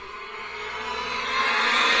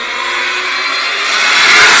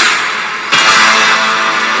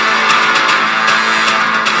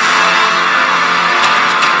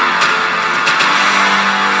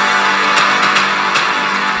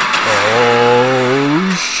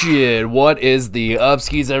shit, what is the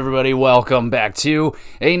upskis, everybody? Welcome back to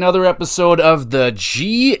another episode of the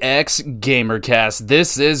GXGamerCast.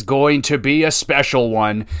 This is going to be a special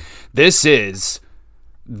one. This is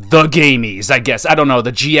the gamies, I guess. I don't know,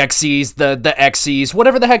 the GXCs, the XCs,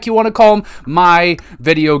 whatever the heck you want to call them. My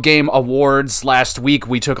video game awards. Last week,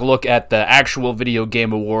 we took a look at the actual video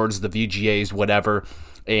game awards, the VGAs, whatever.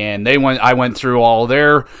 And I went through all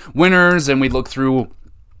their winners, and we looked through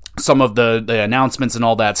some of the announcements and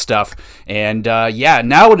all that stuff. And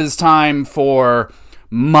now it is time for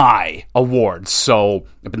my awards. So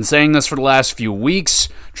I've been saying this for the last few weeks,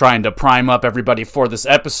 trying to prime up everybody for this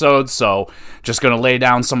episode. So just going to lay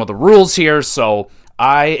down some of the rules here. So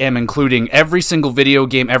I am including every single video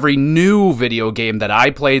game, every new video game that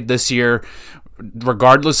I played this year,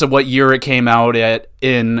 regardless of what year it came out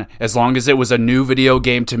in, as long as it was a new video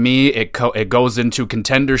game to me, it goes into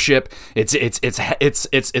contendership. Its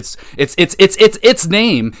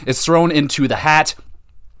name is thrown into the hat.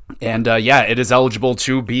 And it is eligible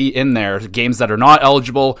to be in there. Games that are not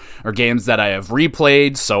eligible are games that I have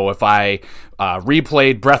replayed. So if I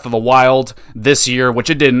replayed Breath of the Wild this year, which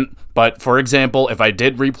it didn't, but for example, if I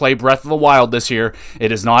did replay Breath of the Wild this year, it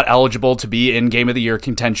is not eligible to be in Game of the Year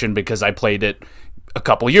contention because I played it a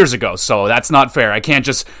couple years ago. So that's not fair. I can't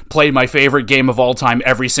just play my favorite game of all time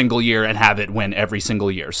every single year and have it win every single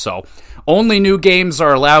year. So only new games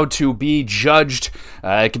are allowed to be judged.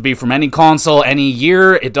 It could be from any console, any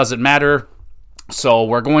year. It doesn't matter. So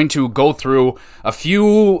we're going to go through a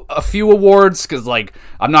few awards, because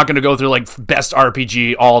I'm not going to go through best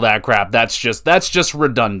RPG, all that crap. That's just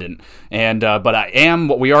redundant. And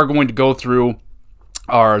what we are going to go through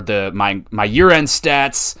are my year-end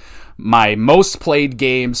stats, my most played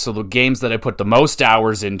games, so the games that I put the most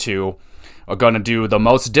hours into. Are going to do the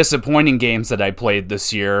most disappointing games that I played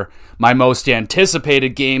this year, my most anticipated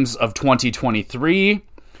games of 2023.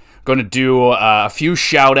 Going to do a few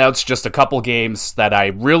shout-outs, just a couple games that I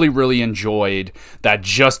really, really enjoyed that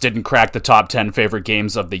just didn't crack the top 10 favorite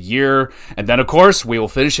games of the year. And then, of course, we will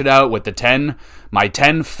finish it out with my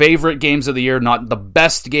 10 favorite games of the year. Not the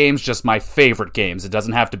best games, just my favorite games. It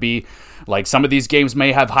doesn't have to be, some of these games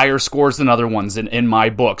may have higher scores than other ones in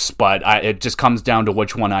my books, but it just comes down to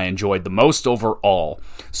which one I enjoyed the most overall.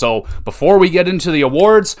 So, before we get into the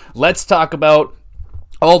awards, let's talk about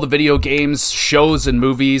all the video games, shows, and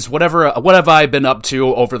movies, what have I been up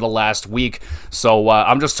to over the last week. So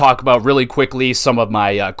I'm just talking about really quickly some of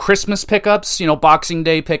my Christmas pickups, Boxing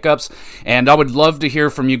Day pickups, and I would love to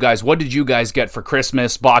hear from you guys. What did you guys get for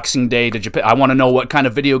Christmas, Boxing Day? I want to know what kind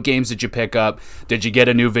of video games did you pick up? Did you get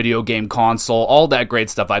a new video game console? All that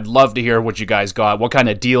great stuff. I'd love to hear what you guys got, what kind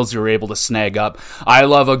of deals you were able to snag up. I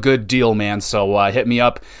love a good deal, man, so hit me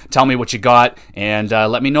up, tell me what you got, and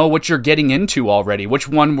let me know what you're getting into already.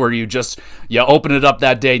 Which one where you open it up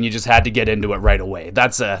that day and you just had to get into it right away?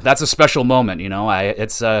 That's a special moment,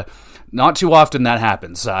 it's not too often that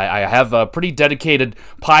happens. I have a pretty dedicated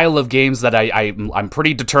pile of games that I'm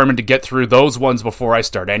pretty determined to get through those ones before I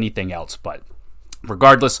start anything else. But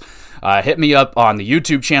regardless, hit me up on the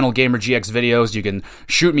YouTube channel, GamerGX Videos. You can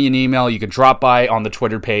shoot me an email. You can drop by on the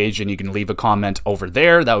Twitter page, and you can leave a comment over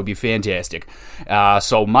there. That would be fantastic.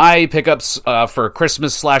 So my pickups for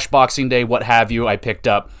Christmas / Boxing Day, what have you, I picked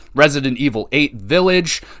up Resident Evil 8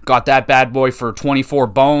 Village. Got that bad boy for 24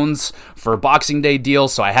 bones for a Boxing Day deal,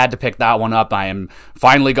 so I had to pick that one up. I am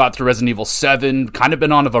finally got through Resident Evil 7. Kind of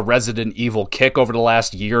been on a Resident Evil kick over the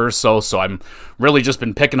last year or so I'm really just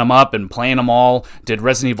been picking them up and playing them all. Did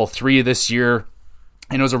Resident Evil 3 this year,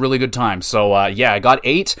 and it was a really good time. So, I got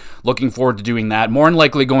 8. Looking forward to doing that. More than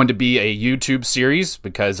likely going to be a YouTube series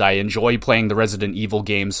because I enjoy playing the Resident Evil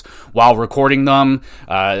games while recording them.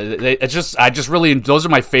 Those are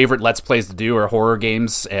my favorite Let's Plays to do, are horror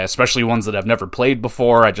games, especially ones that I've never played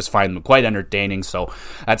before. I just find them quite entertaining. So,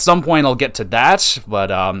 at some point I'll get to that.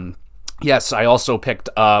 But, yes, I also picked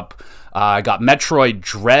up... I got Metroid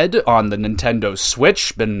Dread on the Nintendo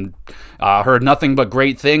Switch. Heard nothing but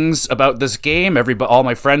great things about this game. All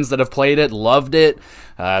my friends that have played it loved it.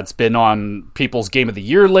 It's been on people's Game of the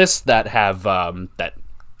Year list that have that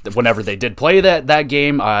whenever they did play that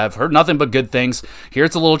game. I've heard nothing but good things. Here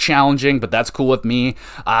it's a little challenging, but that's cool with me.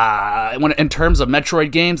 In terms of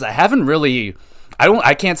Metroid games, I haven't really...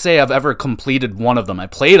 I can't say I've ever completed one of them. I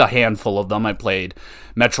played a handful of them. I played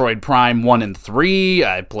Metroid Prime 1 and 3.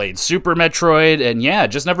 I played Super Metroid, and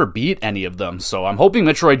just never beat any of them. So I'm hoping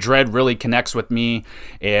Metroid Dread really connects with me.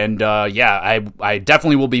 And I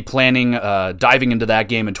definitely will be planning diving into that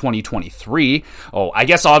game in 2023. Oh, I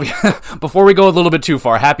guess before we go a little bit too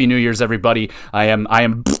far, Happy New Year's, everybody. I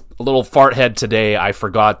am fart head today. I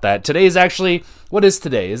forgot that today is actually, what is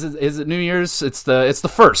today? Is it New Year's? It's the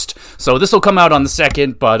 1st. So this will come out on the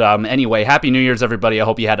 2nd. But anyway, Happy New Year's, everybody. I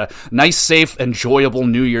hope you had a nice, safe, enjoyable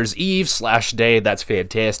New Year's Eve/day. That's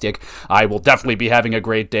fantastic. I will definitely be having a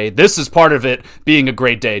great day. This is part of it being a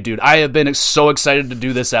great day, dude. I have been so excited to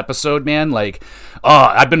do this episode, man.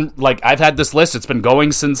 I've had this list. It's been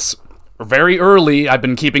going since very early. I've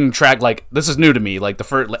been keeping track. This is new to me.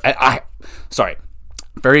 Sorry.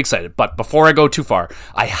 Very excited. But before I go too far,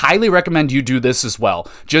 I highly recommend you do this as well.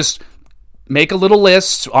 Just make a little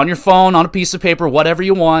list on your phone, on a piece of paper, whatever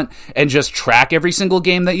you want, and just track every single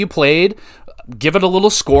game that you played. Give it a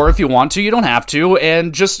little score if you want to. You don't have to.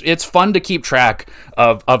 And just, it's fun to keep track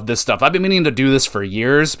of this stuff. I've been meaning to do this for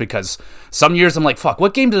years because some years I'm like, fuck,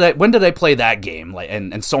 when did I play that game?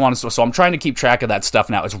 And so on and so I'm trying to keep track of that stuff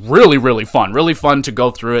now. It's really, really fun. Really fun to go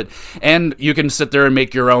through it. And you can sit there and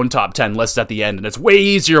make your own top 10 list at the end. And it's way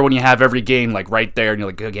easier when you have every game right there and you're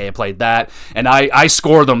like, okay, I played that. And I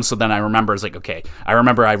score them, so then I remember, it's like, okay, I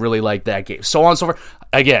remember I really liked that game. So on and so forth.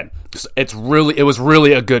 Again, it was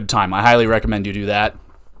really a good time. I highly recommend you do that.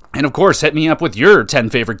 And of course, hit me up with your 10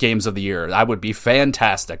 favorite games of the year. That would be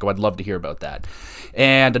fantastic. I'd love to hear about that.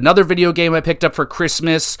 And another video game I picked up for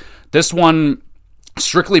Christmas. This one,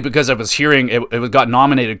 strictly because I was hearing it got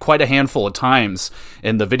nominated quite a handful of times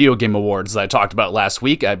in the video game awards that I talked about last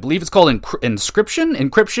week. I believe it's called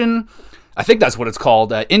Encryption. I think that's what it's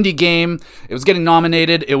called. Indie game. It was getting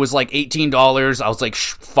nominated. It was like $18. I was like,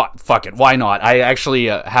 fuck it. Why not? I actually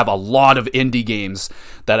have a lot of indie games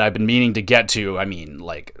that I've been meaning to get to. I mean,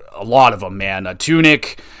 a lot of them, man.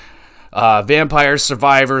 Tunic, Vampire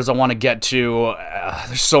Survivors I want to get to.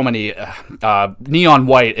 There's so many. Neon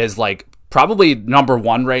White is probably number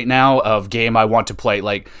one right now of game I want to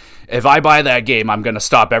play. If I buy that game, I'm going to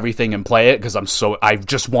stop everything and play it because I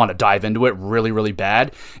just want to dive into it really, really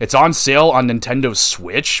bad. It's on sale on Nintendo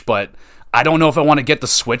Switch, but I don't know if I want to get the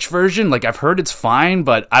Switch version. I've heard it's fine,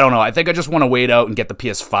 but I don't know. I think I just want to wait out and get the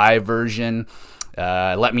PS5 version.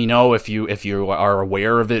 Let me know if you are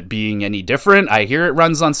aware of it being any different. I hear it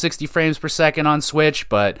runs on 60 frames per second on Switch,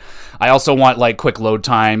 but I also want quick load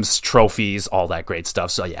times, trophies, all that great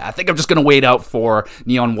stuff. So yeah, I think I'm just going to wait out for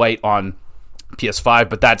Neon White on PS5,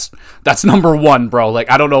 but that's number one, bro.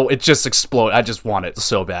 I don't know, it just exploded. I just want it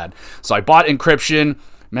so bad. So I bought Encryption,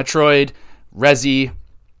 Metroid, Resi.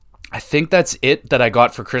 I think that's it that I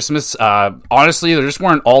got for Christmas. Honestly, there just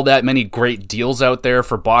weren't all that many great deals out there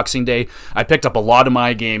for Boxing Day. I picked up a lot of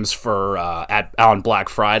my games on Black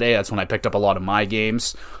Friday. That's when I picked up a lot of my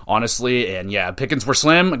games, honestly. And yeah, pickings were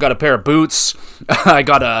slim. I got a pair of boots. I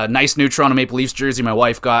got a nice new Toronto Maple Leafs jersey my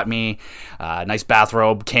wife got me. Nice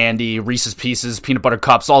bathrobe, candy, Reese's Pieces, peanut butter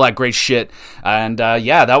cups, all that great shit. And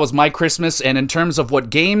yeah, that was my Christmas. And in terms of what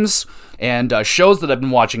games and shows that I've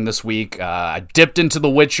been watching this week, I dipped into The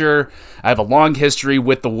Witcher. I have a long history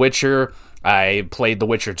with The Witcher. I played The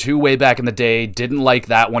Witcher 2 way back in the day. Didn't like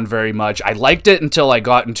that one very much. I liked it until I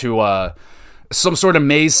got into some sort of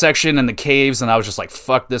maze section in the caves, and I was just like,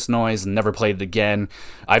 fuck this noise, and never played it again.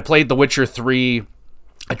 I played The Witcher 3.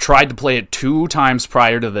 I tried to play it 2 times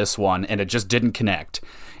prior to this one, and it just didn't connect.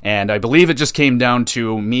 And I believe it just came down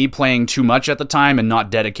to me playing too much at the time and not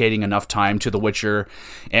dedicating enough time to The Witcher.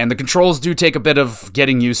 And the controls do take a bit of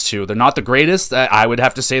getting used to. They're not the greatest. I would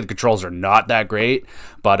have to say the controls are not that great.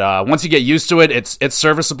 But once you get used to it, it's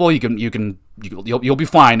serviceable. You'll be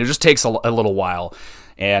fine. It just takes a little while.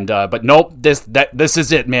 And but nope, this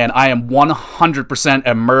is it, man. I am 100%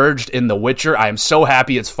 immersed in The Witcher. I am so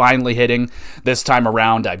happy it's finally hitting this time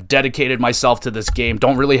around. I've dedicated myself to this game.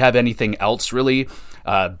 Don't really have anything else really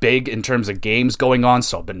big in terms of games going on,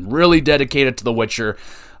 so I've been really dedicated to The Witcher.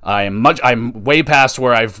 I'm way past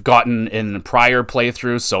where I've gotten in prior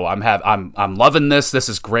playthroughs, so I'm loving this. This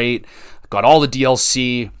is great. Got all the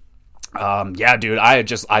DLC. Yeah, dude,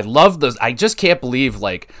 I love this. I just can't believe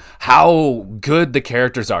how good the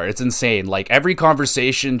characters are. It's insane. Every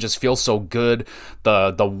conversation just feels so good.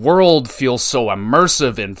 The world feels so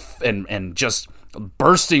immersive and just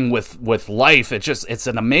bursting with life. It's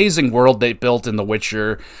an amazing world they built in The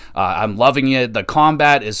Witcher. I'm loving it. The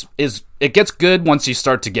combat is it gets good once you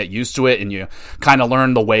start to get used to it and you kind of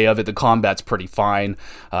learn the way of it. The combat's pretty fine.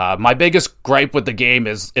 My biggest gripe with the game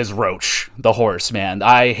is Roach, the horse, man.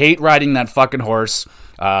 I hate riding that fucking horse.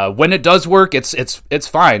 When it does work, it's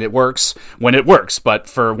fine. It works when it works. But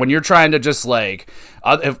for when you're trying to just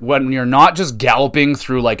when you're not just galloping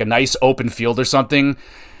through a nice open field or something,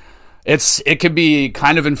 it can be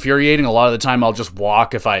kind of infuriating. A lot of the time I'll just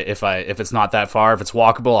walk if it's not that far. If it's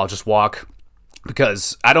walkable, I'll just walk.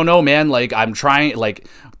 Because I don't know, man, I'm trying,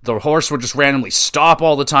 the horse would just randomly stop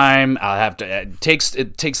all the time. It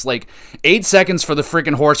takes like 8 seconds for the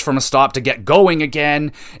freaking horse from a stop to get going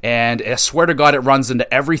again, and I swear to God it runs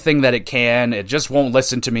into everything that it can. It just won't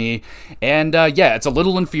listen to me, and yeah, it's a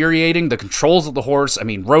little infuriating. The controls of the horse, I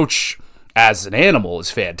mean, Roach as an animal is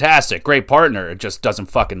fantastic, great partner. It just doesn't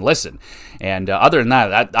fucking listen. And other than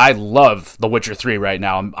that, I love The Witcher 3 right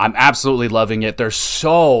now. I'm absolutely loving it. There's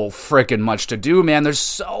so freaking much to do, man. There's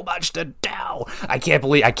so much to do. I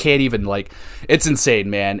can't even, like, it's insane,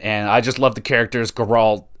 man. And I just love the characters.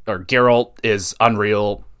 Geralt is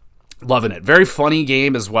unreal. Loving it. Very funny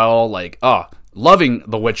game as well. Like, loving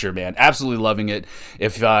The Witcher, man. Absolutely loving it.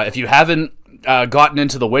 If you haven't gotten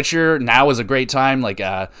into The Witcher, now is a great time. Like,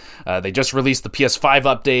 they just released the PS5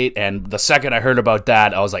 update, and the second I heard about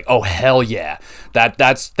that, I was like, oh hell yeah,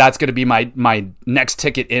 that's gonna be my next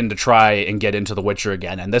ticket in to try and get into The Witcher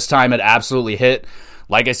again. And this time it absolutely hit.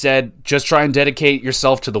 Like I said, just try and dedicate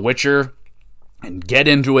yourself to The Witcher and get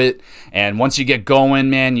into it, and once you get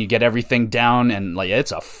going, man, you get everything down, and like,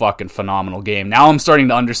 it's a fucking phenomenal game. Now I'm starting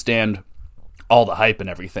to understand all the hype and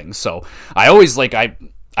everything. So I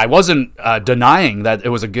wasn't denying that it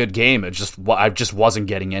was a good game. I just wasn't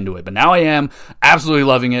getting into it. But now I am absolutely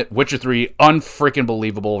loving it. Witcher 3, unfreaking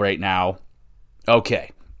believable right now.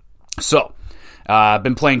 Okay, so I've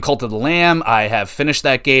been playing Cult of the Lamb. I have finished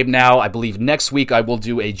that game now. I believe next week I will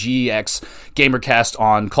do a GXGamerCast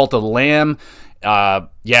on Cult of the Lamb.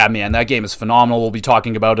 Yeah, man, that game is phenomenal. We'll be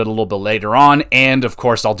talking about it a little bit later on, and of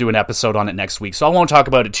course I'll do an episode on it next week, so I won't talk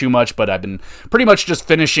about it too much, but I've been pretty much just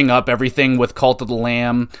finishing up everything with Cult of the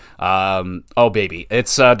Lamb. Oh baby,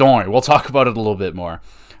 it's don't worry, we'll talk about it a little bit more.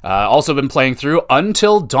 Also been playing through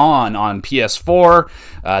Until Dawn on PS4.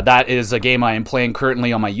 That is a game I am playing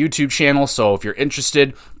currently on my YouTube channel, so if you're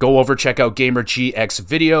interested, go over, check out GamerGX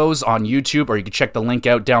videos on YouTube, or you can check the link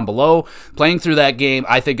out down below. Playing through that game,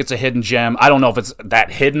 I think it's a hidden gem. I don't know if it's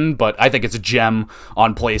that hidden, but I think it's a gem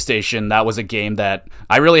on PlayStation. That was a game that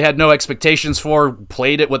I really had no expectations for,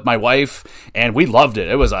 played it with my wife, and we loved it.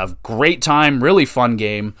 It was a great time, really fun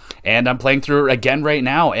game, and I'm playing through it again right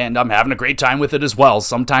now, and I'm having a great time with it as well.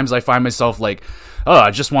 Sometimes I find myself like, oh, I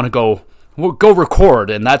just want to go record,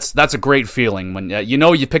 and that's a great feeling when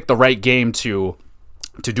you pick the right game to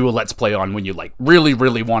do a Let's Play on, when you like really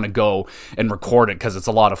want to go and record it because it's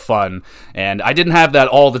a lot of fun. And I didn't have that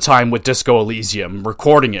all the time with Disco Elysium,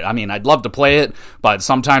 recording it. I mean, I'd love to play it, but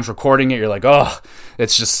sometimes recording it, you're like, oh,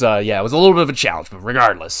 it's just, it was a little bit of a challenge, but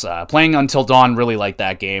regardless, playing Until Dawn, really liked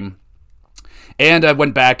that game. And I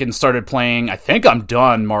went back and started playing, I think I'm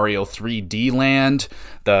done, Mario 3D Land,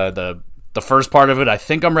 the first part of it. I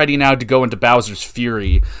think I'm ready now to go into Bowser's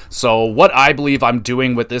Fury. So what I believe I'm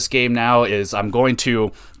doing with this game now is I'm going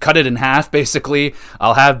to cut it in half, basically.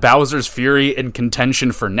 I'll have Bowser's Fury in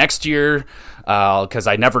contention for next year, because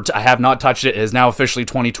I have not touched it. It is now officially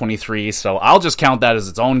 2023, so I'll just count that as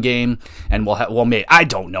its own game, and I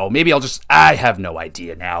don't know, maybe I have no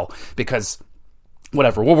idea now, because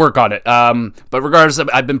whatever, we'll work on it. But regardless,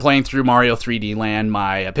 I've been playing through Mario 3D Land.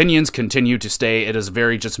 My opinions continue to stay. It is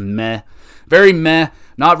very just meh. Very meh.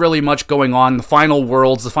 Not really much going on. The final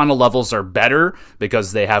worlds, the final levels are better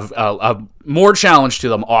because they have a more challenge to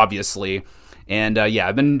them, obviously. And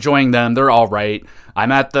I've been enjoying them. They're all right.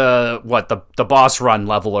 I'm at the boss run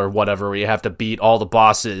level or whatever, where you have to beat all the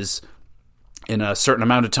bosses in a certain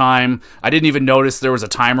amount of time. I didn't even notice there was a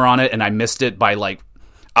timer on it, and I missed it by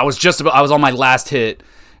I was on my last hit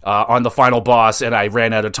on the final boss, and I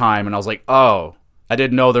ran out of time, and I was like, oh, I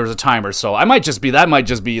didn't know there was a timer. So that might just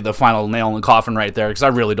be the final nail in the coffin right there, because I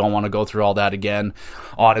really don't want to go through all that again.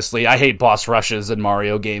 Honestly, I hate boss rushes in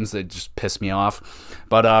Mario games. They just piss me off.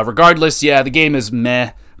 But regardless, yeah, the game is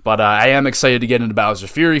meh. But I am excited to get into Bowser's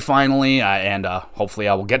Fury finally, and hopefully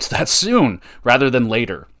I will get to that soon rather than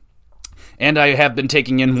later. And I have been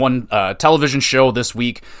taking in one television show this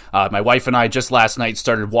week. My wife and I just last night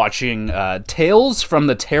started watching Tales from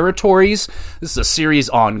the Territories. This is a series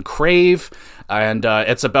on Crave, and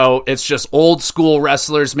it's just old school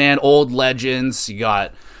wrestlers, man, old legends. You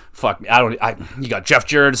got you got Jeff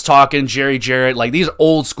Jarrett's talking, Jerry Jarrett, like these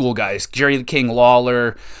old school guys, Jerry the King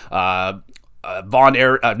Lawler, not Von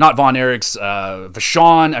Erichs,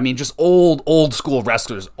 Vachon. I mean, just old school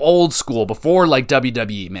wrestlers, old school, before like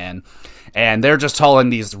WWE, man. And they're just telling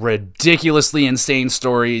these ridiculously insane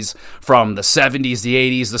stories from the 70s, the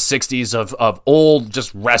 80s, the 60s of old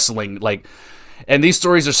just wrestling. And these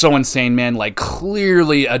stories are so insane, man. Like,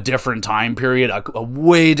 clearly a different time period, a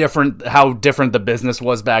way different, how different the business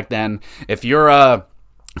was back then. If you're a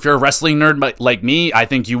if you're a wrestling nerd like me, I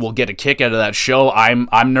think you will get a kick out of that show. I'm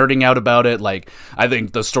nerding out about it. Like, I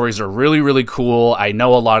think the stories are really, really cool. I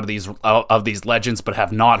know a lot of these legends, but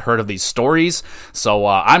have not heard of these stories. So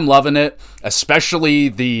I'm loving it, especially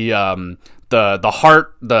the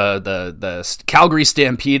Calgary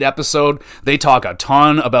Stampede episode. They talk a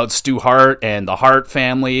ton about Stu Hart and the Hart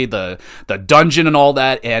family, the dungeon and all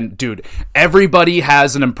that. And dude, everybody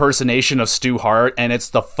has an impersonation of Stu Hart, and it's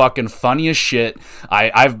the fucking funniest shit.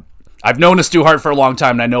 I've known a Stu Hart for a long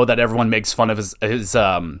time, and I know that everyone makes fun of his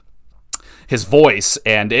voice,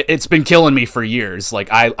 and it's been killing me for years. Like,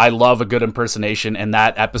 I love a good impersonation, and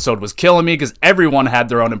that episode was killing me because everyone had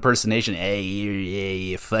their own impersonation.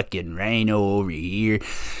 Hey, fucking Rhino over here.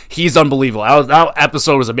 He's unbelievable. That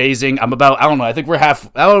episode was amazing. I think we're I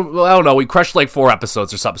don't know, we crushed like 4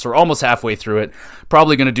 episodes or something, so we're almost halfway through it.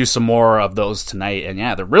 Probably going to do some more of those tonight, and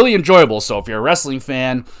yeah, they're really enjoyable. So if you're a wrestling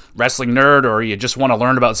fan, wrestling nerd, or you just want to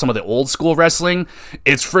learn about some of the old school wrestling,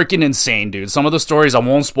 it's freaking insane, dude. Some of the stories, I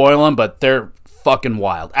won't spoil them, but they're fucking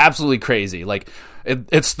wild, absolutely crazy. Like,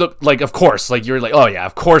 it's the, like, of course, like, you're like, oh yeah,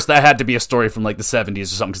 of course that had to be a story from like the 70s or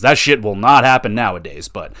something, because that shit will not happen nowadays.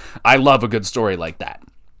 But I love a good story like that.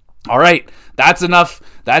 All right, that's enough.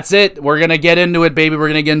 That's it. We're going to get into it, baby. We're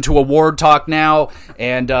going to get into award talk now.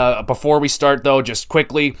 And before we start, though, just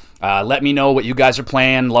quickly, let me know what you guys are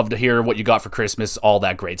playing. Love to hear what you got for Christmas, all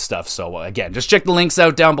that great stuff. So, again, just check the links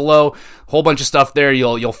out down below. Whole bunch of stuff there.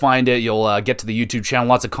 You'll find it. You'll get to the YouTube channel.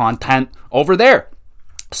 Lots of content over there.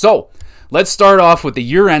 So, let's start off with the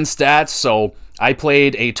year-end stats. So, I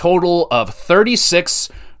played a total of 36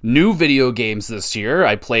 new video games this year.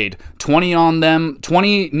 I played 20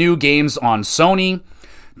 new games on Sony,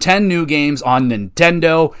 10 new games on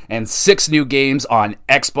Nintendo, and 6 new games on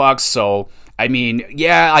Xbox. So, I mean,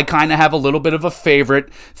 yeah, I kind of have a little bit of a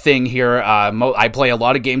favorite thing here. I play a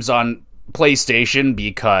lot of games on PlayStation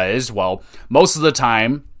because, well, most of the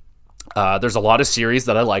time, there's a lot of series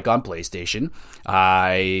that I like on PlayStation.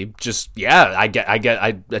 I just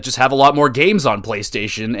have a lot more games on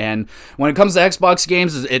PlayStation, and when it comes to Xbox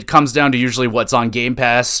games, it comes down to usually what's on Game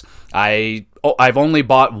Pass. I've only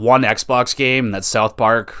bought one Xbox game, and that's South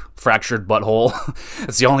Park Fractured Butthole.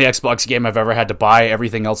 It's the only Xbox game I've ever had to buy.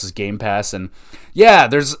 Everything else is Game Pass, and yeah,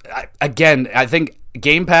 I think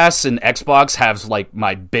Game Pass and Xbox have like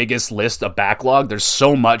my biggest list of backlog. There's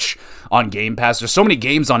so much on Game Pass. There's so many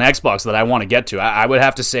games on Xbox that I want to get to. I would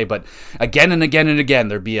have to say, but again and again and again,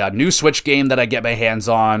 there'd be a new Switch game that I get my hands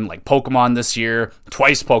on, like Pokemon this year,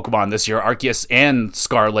 twice Pokemon this year, Arceus and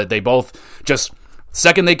Scarlet. They both just,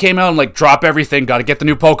 second they came out, and like, drop everything, got to get the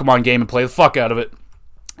new Pokemon game and play the fuck out of it.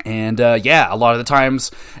 And yeah, a lot of the times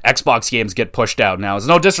Xbox games get pushed out. Now, it's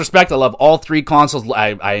no disrespect, I love all 3 consoles,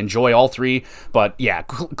 I enjoy all 3, but yeah,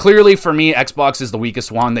 clearly for me, Xbox is the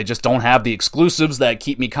weakest one. They just don't have the exclusives that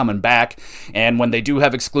keep me coming back, and when they do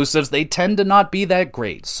have exclusives, they tend to not be that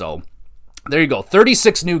great. So there you go,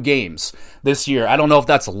 36 new games this year. I don't know if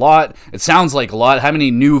that's a lot. It sounds like a lot. How many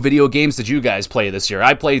new video games did you guys play this year?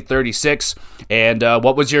 I played 36, and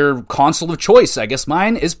what was your console of choice? I guess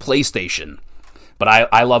mine is PlayStation.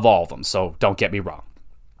 But I love all of them, so don't get me wrong.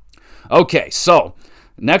 Okay, so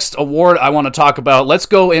next award I want to talk about, let's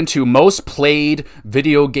go into most played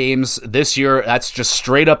video games this year. That's just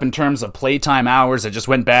straight up in terms of playtime hours. I just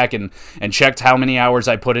went back and checked how many hours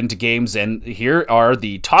I put into games, and here are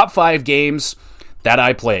the top 5 games that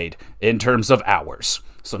I played in terms of hours.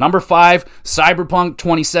 So number 5, Cyberpunk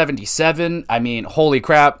 2077. I mean, holy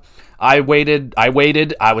crap. I waited, I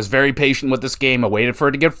was very patient with this game, I waited for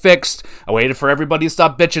it to get fixed, I waited for everybody to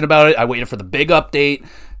stop bitching about it, I waited for the big update,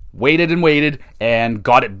 waited, and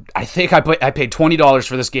got it. I think I paid $20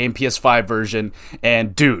 for this game, PS5 version,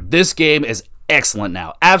 and dude, this game is excellent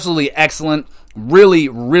now, absolutely excellent. Really,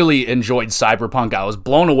 really enjoyed Cyberpunk. I was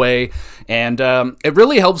blown away, and it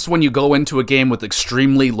really helps when you go into a game with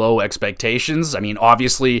extremely low expectations. I mean,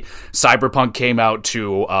 obviously, Cyberpunk came out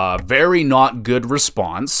to a very not good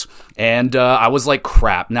response, and I was like,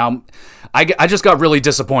 crap. Now, I just got really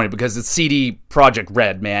disappointed because it's CD Projekt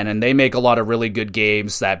Red, man, and they make a lot of really good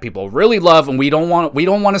games that people really love, and we don't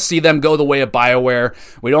want to see them go the way of BioWare.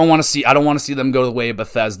 I don't want to see them go the way of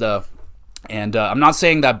Bethesda. And I'm not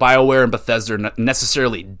saying that BioWare and Bethesda are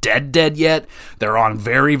necessarily dead yet. They're on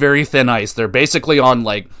very, very thin ice. They're basically on,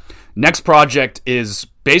 like, next project is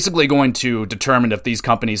basically going to determine if these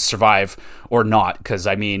companies survive or not. Because,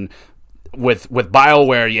 I mean, with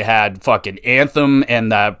BioWare, you had fucking Anthem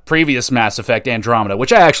and the previous Mass Effect Andromeda,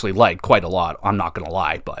 which I actually liked quite a lot. I'm not going to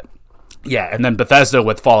lie, but yeah, and then Bethesda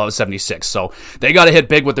with Fallout 76. So they got to hit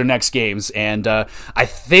big with their next games. And I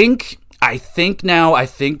think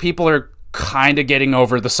people are kind of getting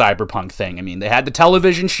over the Cyberpunk thing. I mean, they had the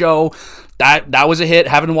television show. That was a hit.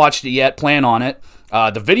 Haven't watched it yet. Plan on it.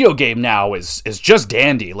 The video game now is just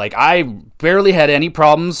dandy. Like, I barely had any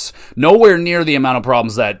problems. Nowhere near the amount of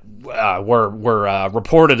problems that were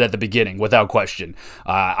reported at the beginning, without question.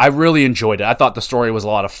 I really enjoyed it. I thought the story was a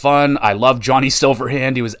lot of fun. I loved Johnny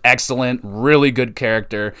Silverhand. He was excellent. Really good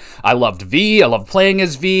character. I loved V. I loved playing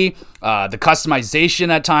as V. The customization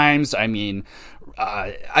at times. I mean,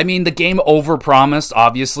 the game overpromised,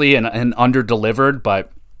 obviously, and under-delivered,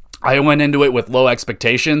 but I went into it with low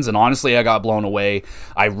expectations, and honestly, I got blown away.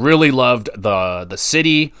 I really loved the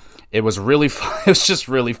city. It was really fun. It was just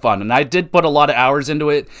really fun, and I did put a lot of hours into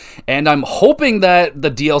it, and I'm hoping that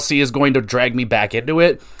the DLC is going to drag me back into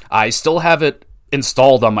it. I still have it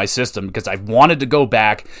installed on my system because I wanted to go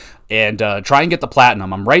back and try and get the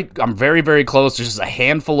platinum. I'm very, very close. There's just a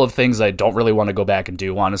handful of things I don't really want to go back and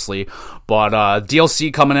do, honestly. But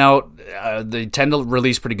DLC coming out, they tend to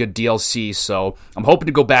release pretty good DLC, so I'm hoping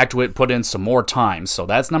to go back to it, put in some more time. So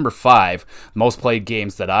that's number 5, most played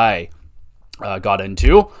games that I got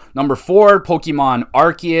into. Number 4, Pokemon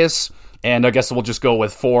Arceus, and I guess we'll just go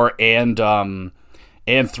with 4 and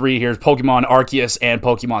 3 here. Pokemon Arceus and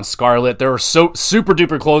Pokemon Scarlet. They were so super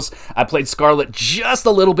duper close. I played Scarlet just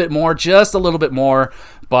a little bit more,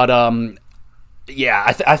 but yeah,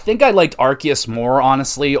 I think I liked Arceus more,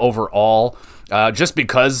 honestly, overall. Just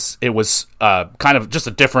because it was kind of just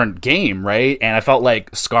a different game, right? And I felt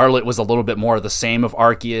like Scarlet was a little bit more of the same of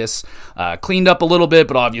Arceus. Cleaned up a little bit,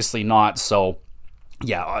 but obviously not. So,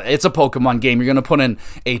 yeah, it's a Pokemon game. You're going to put in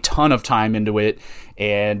a ton of time into it.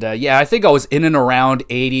 And, yeah, I think I was in and around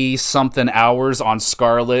 80-something hours on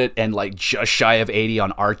Scarlet and, like, just shy of 80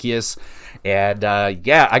 on Arceus. And,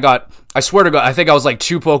 yeah, I swear to God, I think I was like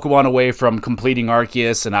 2 Pokemon away from completing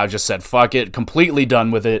Arceus, and I just said, fuck it, completely done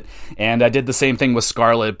with it. And I did the same thing with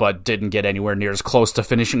Scarlet, but didn't get anywhere near as close to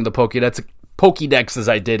finishing the Pokédex as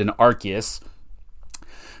I did in Arceus.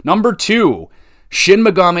 Number 2, Shin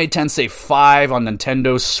Megami Tensei 5 on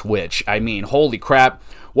Nintendo Switch. I mean, holy crap.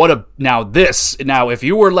 Now, if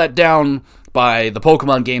you were let down by the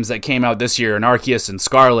Pokemon games that came out this year in Arceus and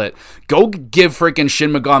Scarlet, go give freaking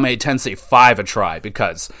Shin Megami Tensei 5 a try,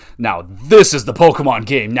 because now this is the Pokemon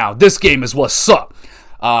game. Now this game is what's up.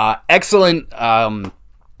 Excellent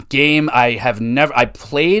game. I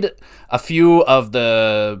played a few of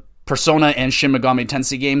the Persona and Shin Megami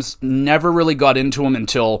Tensei games, never really got into them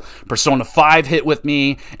until Persona 5 hit with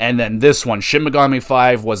me, and then this one, Shin Megami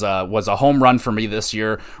 5, was a home run for me this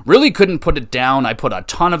year. Really couldn't put it down. I put a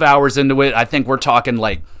ton of hours into it. I think we're talking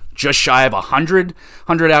like just shy of 100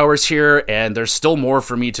 hours here, and there's still more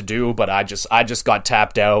for me to do, but I just got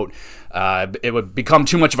tapped out. It would become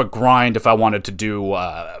too much of a grind if I wanted to do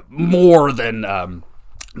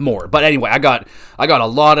more. But anyway, I got a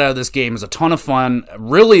lot out of this game. It was a ton of fun,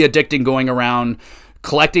 really addicting, going around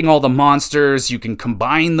collecting all the monsters. You can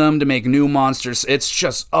combine them to make new monsters. It's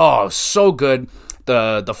just so good.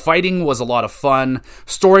 The fighting was a lot of fun.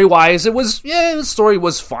 Story-wise, the story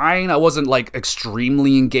was fine. I wasn't like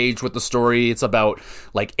extremely engaged with the story. It's about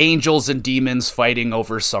like angels and demons fighting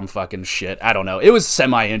over some fucking shit. I don't know. It was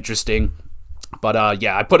semi-interesting. But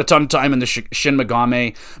yeah, I put a ton of time in the Shin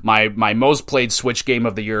Megami, my most played Switch game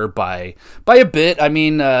of the year by a bit. I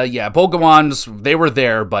mean, yeah, Pokemon's, they were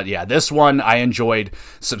there, but yeah, this one I enjoyed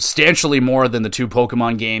substantially more than the 2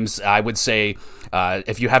 Pokemon games. I would say,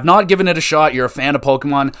 if you have not given it a shot, you're a fan of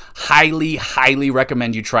Pokemon, highly, highly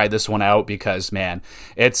recommend you try this one out, because, man,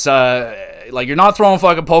 it's, like, you're not throwing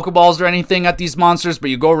fucking Pokeballs or anything at these monsters, but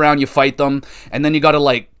you go around, you fight them, and then you gotta,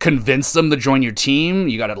 like, convince them to join your team.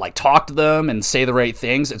 You gotta, like, talk to them and say the right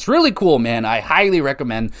things. It's really cool, man. I highly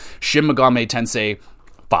recommend Shin Megami Tensei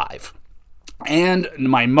 5. And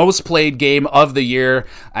my most played game of the year,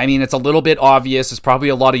 I mean, it's a little bit obvious. It's probably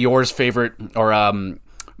a lot of yours favorite, or,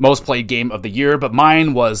 most played game of the year, but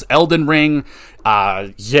mine was Elden Ring.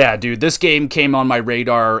 Yeah, dude, this game came on my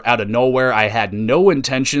radar out of nowhere. I had no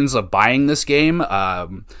intentions of buying this game.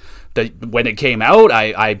 When it came out,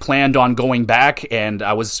 I planned on going back, and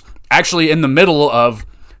I was actually in the middle of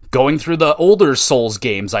going through the older Souls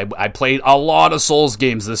games. I played a lot of Souls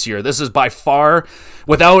games this year. This is by far,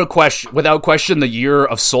 without question, the year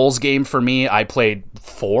of Souls game for me. I played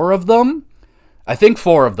 4 of them. I think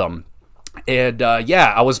 4 of them. And,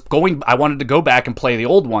 yeah, I wanted to go back and play the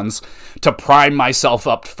old ones to prime myself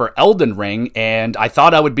up for Elden Ring, and I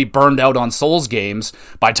thought I would be burned out on Souls games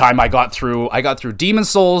by the time I got through Demon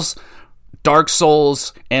Souls, Dark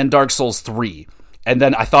Souls, and Dark Souls 3. And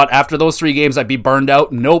then I thought after those 3 games I'd be burned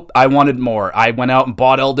out. Nope, I wanted more. I went out and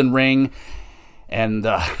bought Elden Ring, And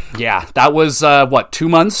yeah, that was 2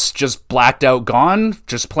 months just blacked out, gone,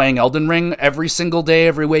 just playing Elden Ring every single day,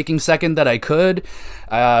 every waking second that I could.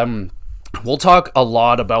 We'll talk a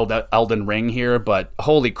lot about Elden Ring here, but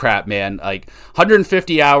holy crap, man, like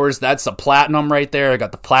 150 hours, that's a platinum right there. I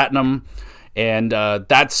got the platinum, and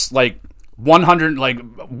that's like 100, like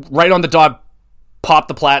right on the dot, popped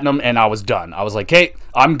the platinum, and I was done. I was like, hey,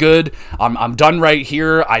 I'm good. I'm done right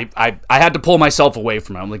here. I had to pull myself away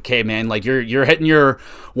from it. I'm like, hey, man, like you're hitting your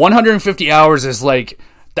 150 hours is like,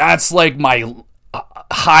 that's like my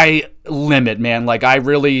high limit, man. Like I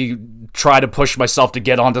really try to push myself to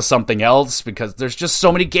get onto something else because there's just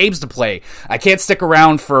so many games to play. I can't stick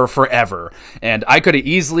around for forever. And I could have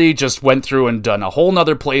easily just went through and done a whole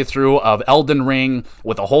nother playthrough of Elden Ring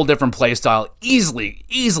with a whole different playstyle.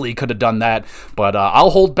 Easily could have done that. But I'll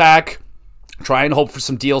hold back. Try and hope for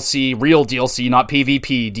some DLC, real DLC, not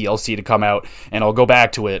PvP DLC to come out, and I'll go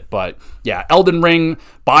back to it. But yeah, Elden Ring,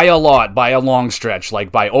 by a long stretch,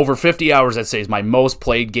 like by over 50 hours, I'd say is my most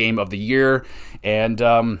played game of the year.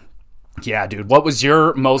 And yeah, dude, what was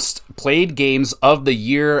your most played games of the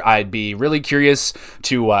year? I'd be really curious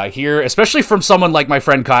to hear, especially from someone like my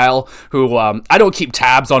friend Kyle, who I don't keep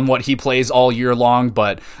tabs on what he plays all year long,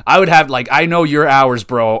 but I would have, like, I know your hours,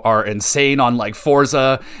 bro, are insane on, like,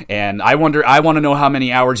 Forza, and I want to know how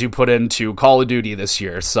many hours you put into Call of Duty this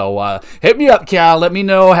year. So hit me up, Cal. Let me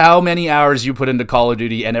know how many hours you put into Call of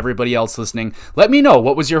Duty, and everybody else listening, let me know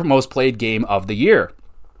what was your most played game of the year.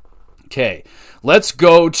 Okay. Let's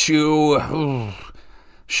go to...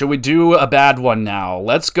 should we do a bad one now?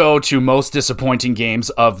 Let's go to most disappointing games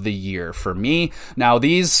of the year for me. Now,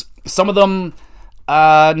 some of them...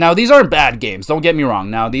 now, these aren't bad games. Don't get me wrong.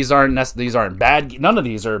 Now, these aren't bad. None of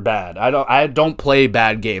these are bad. I don't play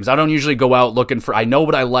bad games. I don't usually go out looking for... I know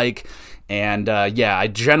what I like. And, yeah, I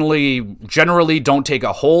generally don't take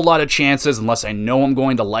a whole lot of chances unless I know I'm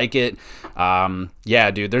going to like it. Yeah,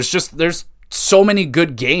 dude, there's so many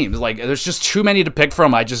good games. Like, there's just too many to pick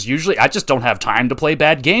from. I just don't have time to play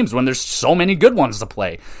bad games when there's so many good ones to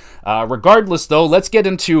play. Regardless, though, let's get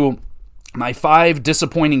into my 5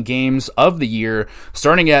 disappointing games of the year.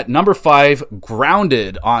 Starting at number 5,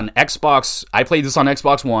 Grounded on Xbox. I played this on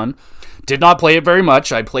Xbox One. Did not play it very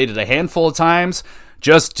much. I played it a handful of times.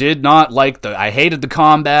 Just did not like I hated the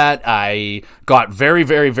combat. I got very,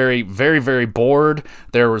 very, very, very, very bored.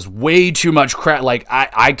 There was way too much crap. Like,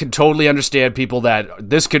 I could totally understand people that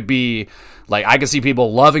this could be, like, I could see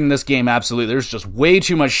people loving this game, absolutely. There's just way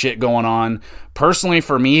too much shit going on. Personally,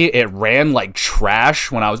 for me, it ran like trash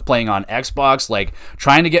when I was playing on Xbox, like,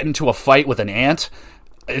 trying to get into a fight with an ant.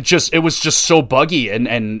 It was just so buggy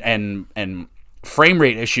and frame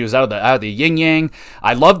rate issues out of the yin yang.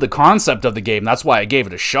 I love the concept of the game. That's why I gave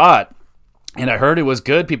it a shot. And I heard it was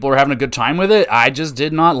good. People were having a good time with it. I just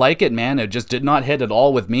did not like it, man. It just did not hit at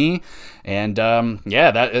all with me. And yeah,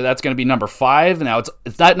 that's going to be number 5. Now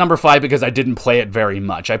it's not number 5 because I didn't play it very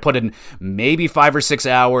much. I put in maybe 5 or 6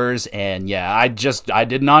 hours, and yeah, I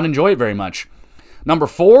did not enjoy it very much. Number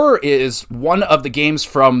 4 is one of the games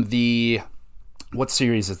from the, what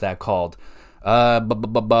series is that called?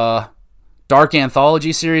 Dark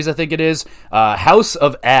Anthology series, I think it is. House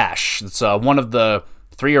of Ash. It's one of the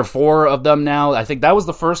 3 or 4 of them now. I think that was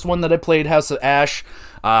the first one that I played, House of Ash.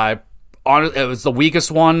 It was the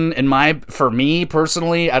weakest one for me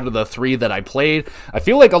personally out of the 3 that I played. I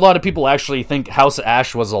feel like a lot of people actually think House of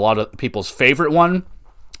Ash was a lot of people's favorite one.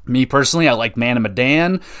 Me personally, I like Man of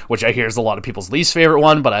Medan, which I hear is a lot of people's least favorite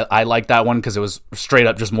one, but I like that one because it was straight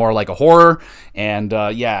up just more like a horror. And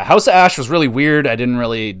yeah, House of Ash was really weird.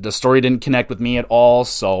 The story didn't connect with me at all.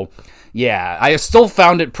 So yeah, I still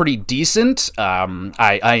found it pretty decent.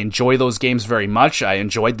 I enjoy those games very much. I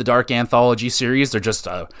enjoyed the Dark Anthology series. They're just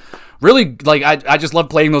really, like, I just love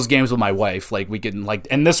playing those games with my wife. Like, we can, like,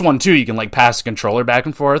 and this one too, you can, like, pass the controller back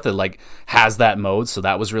and forth. It, like, has that mode, so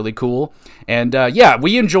that was really cool. And yeah,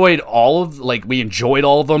 we enjoyed all of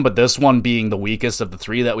them, but this one being the weakest of the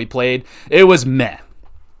 3 that we played, it was meh.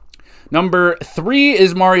 Number 3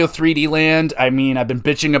 is Mario 3D Land. I mean, I've been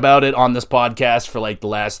bitching about it on this podcast for like the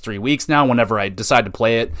last 3 weeks now, whenever I decide to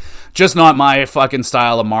play it. Just not my fucking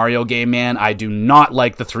style of Mario game, man. I do not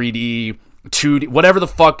like the 3D, 2D, whatever the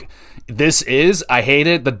fuck this is. I hate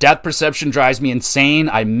it. The depth perception drives me insane.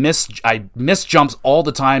 I miss jumps all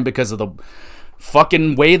the time because of the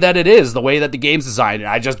fucking way that it is, the way that the game's designed.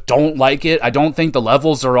 I just don't like it. I don't think the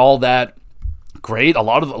levels are all that great. A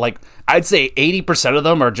lot of, like, I'd say 80% of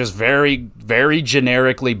them are just very, very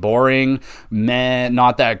generically boring, meh,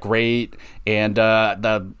 not that great. And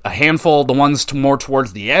a handful, the ones more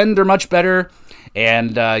towards the end, are much better.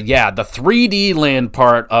 And the 3D land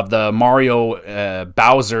part of the Mario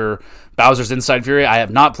Bowser's Inside Fury. I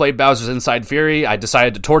have not played Bowser's Inside Fury. I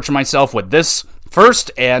decided to torture myself with this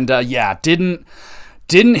first, and didn't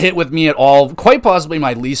hit with me at all. Quite possibly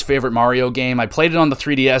my least favorite Mario game. I played it on the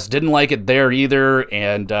 3DS, didn't like it there either,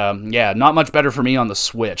 and not much better for me on the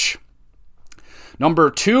Switch.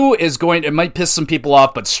 Number 2 is it might piss some people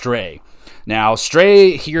off, but Stray. Now,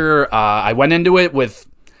 Stray here, I went into it with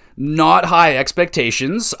not high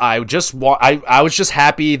expectations. I was just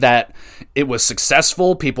happy that it was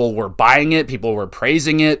successful. People were buying it. People were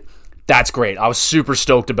praising it. That's great. I was super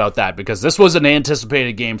stoked about that because this was an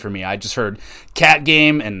anticipated game for me. I just heard cat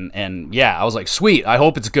game and I was like, sweet. I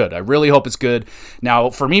hope it's good. I really hope it's good. Now,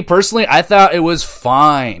 for me personally, I thought it was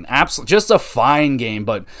fine. Absolutely, just a fine game,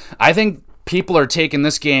 but I think people are taking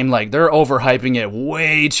this game, like, they're overhyping it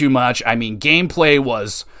way too much. I mean, gameplay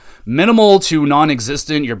was minimal to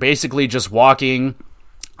non-existent. You're basically just walking.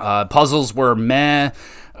 Puzzles were meh.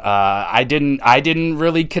 I didn't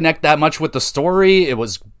really connect that much with the story. It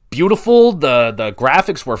was beautiful. The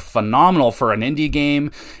graphics were phenomenal for an indie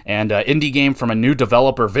game, and indie game from a new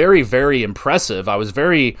developer. Very, very impressive. I was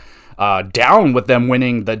very down with them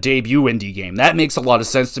winning the debut indie game. That makes a lot of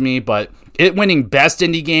sense to me, but it winning best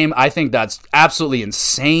indie game, I think that's absolutely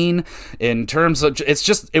insane in terms of,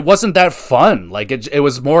 it wasn't that fun. Like, it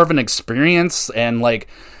was more of an experience, and like,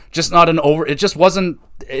 just not it just wasn't,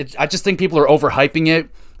 I just think people are overhyping it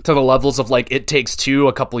to the levels of like It Takes Two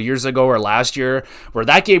a couple years ago or last year, where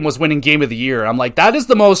that game was winning Game of the Year. I'm like, that is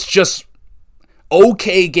the most just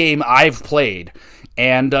okay game I've played.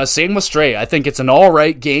 And same with Stray. I think it's an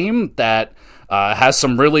alright game that has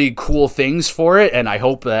some really cool things for it, and I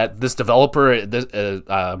hope that this developer, they're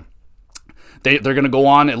going to go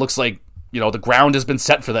on. It looks like, the ground has been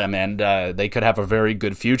set for them, and they could have a very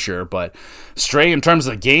good future. But Stray, in terms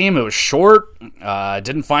of the game, it was short. I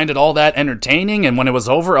didn't find it all that entertaining, and when it was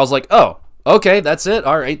over, I was like, oh, okay, that's it.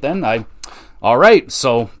 All right, then. All right,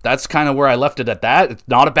 so that's kind of where I left it at that. It's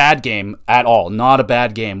not a bad game at all. Not a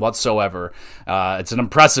bad game whatsoever. It's an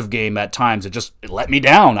impressive game at times. It let me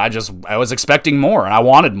down. I was expecting more, and I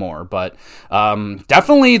wanted more. But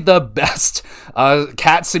definitely the best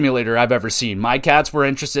cat simulator I've ever seen. My cats were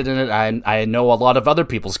interested in it. I know a lot of other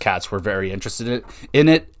people's cats were very interested in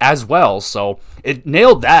it as well. So it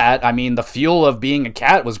nailed that. I mean, the feel of being a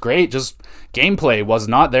cat was great. Just gameplay was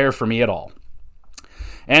not there for me at all.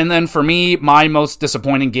 And then for me, my most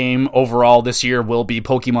disappointing game overall this year will be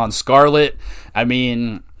Pokemon Scarlet. I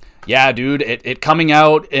mean, yeah, dude, it coming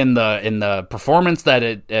out in the performance that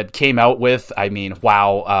it came out with, I mean,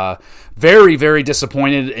 wow. Very, very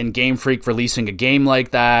disappointed in Game Freak releasing a game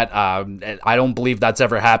like that. I don't believe that's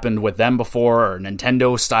ever happened with them before, or a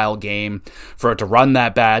Nintendo-style game, for it to run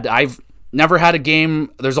that bad. I've never had a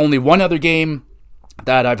game. There's only one other game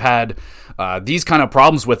that I've had these kind of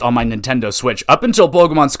problems with on my Nintendo Switch. Up until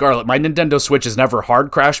Pokemon Scarlet, my Nintendo Switch has never hard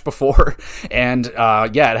crashed before, and it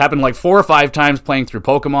happened like 4 or 5 times playing through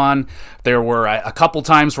Pokemon. There were a couple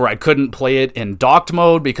times where I couldn't play it in docked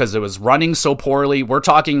mode because it was running so poorly. We're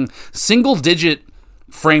talking single-digit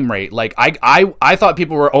frame rate. Like, I thought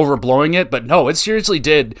people were overblowing it, but no, it seriously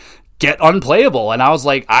did get unplayable, and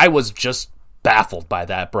I was just baffled by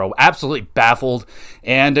that, bro. Absolutely baffled.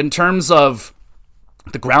 And in terms of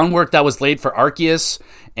the groundwork that was laid for Arceus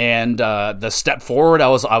and the step forward I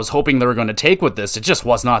was hoping they were going to take with this, it just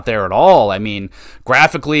was not there at all. I mean,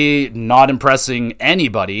 graphically, not impressing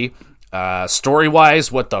anybody.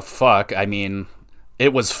 Story-wise, what the fuck? I mean,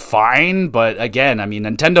 it was fine, but again, I mean,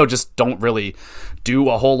 Nintendo just don't really do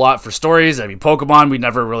a whole lot for stories. I mean, Pokemon, we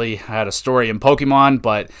never really had a story in Pokemon,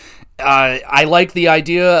 but I like the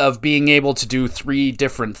idea of being able to do 3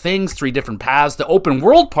 different things, 3 different paths. The open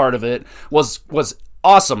world part of it was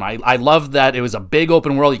awesome. I love that it was a big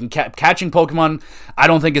open world. You can catching Pokemon, I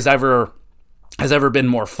don't think has ever been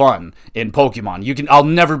more fun in Pokemon. I'll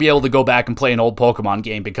never be able to go back and play an old Pokemon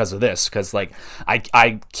game because of this, because like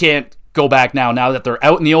I can't go back now that they're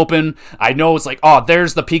out in the open. I know it's like, oh,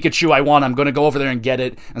 there's the Pikachu I want. I'm going to go over there and get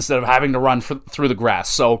it instead of having to run through the grass.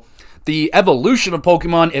 So the evolution of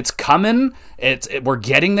Pokemon, it's coming. We're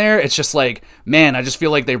getting there. It's just like, man, I just feel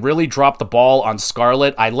like they really dropped the ball on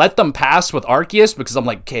Scarlet. I let them pass with Arceus because I'm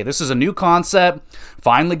like, okay, this is a new concept.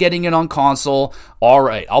 Finally getting it on console. All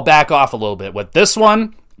right, I'll back off a little bit. With this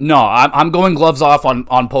one, no, I'm going gloves off on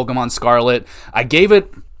Pokemon Scarlet. I gave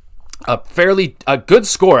it a good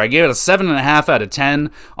score. I gave it a 7.5 out of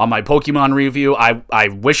 10 on my Pokemon review. I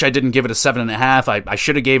wish I didn't give it a 7.5. I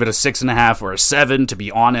should have gave it a 6.5 or a 7, to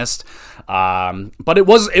be honest. But it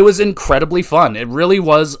was incredibly fun. It really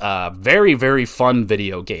was a very, very fun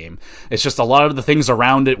video game. It's just a lot of the things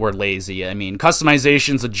around it were lazy. I mean,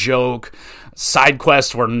 customization's a joke. Side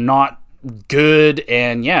quests were not good.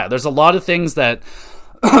 And yeah, there's a lot of things that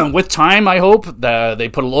with time, I hope they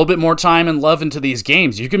put a little bit more time and love into these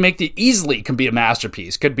games. You can make it easily can be a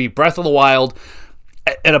masterpiece. Could be Breath of the Wild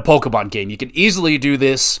and a Pokemon game. You can easily do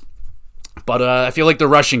this, but I feel like they're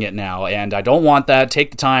rushing it now, and I don't want that.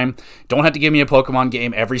 Take the time. Don't have to give me a Pokemon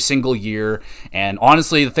game every single year. And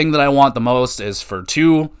honestly, the thing that I want the most is for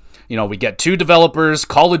we get 2 developers,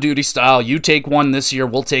 Call of Duty style. You take one this year,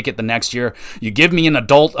 we'll take it the next year. You give me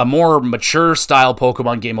a more mature style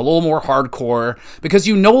Pokemon game, a little more hardcore, because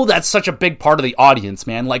that's such a big part of the audience,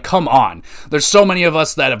 man. Like, come on. There's so many of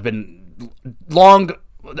us that have been lifelong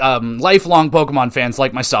Pokemon fans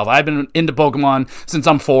like myself. I've been into Pokemon since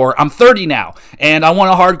I'm 4. I'm 30 now, and I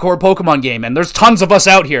want a hardcore Pokemon game, and there's tons of us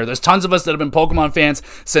out here. There's tons of us that have been Pokemon fans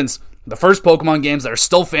since the first Pokemon games that are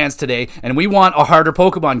still fans today, and we want a harder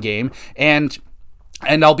Pokemon game, and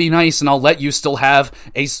I'll be nice and I'll let you still have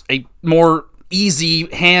a more easy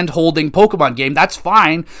hand-holding Pokemon game. That's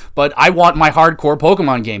fine, but I want my hardcore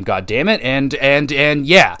Pokemon game, goddammit, and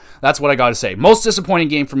yeah, that's what I gotta say. Most disappointing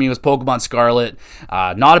game for me was Pokemon Scarlet.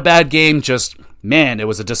 Not a bad game, just man, it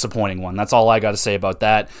was a disappointing one. That's all I got to say about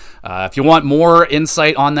that. If you want more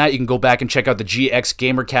insight on that, you can go back and check out the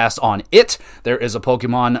GXGamerCast on it. There is a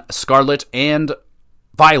Pokemon Scarlet and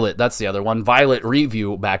Violet, that's the other one, Violet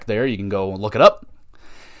review back there. You can go look it up.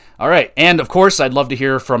 All right, and of course, I'd love to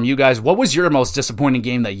hear from you guys. What was your most disappointing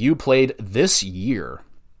game that you played this year?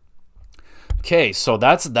 Okay, so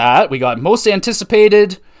that's that. We got most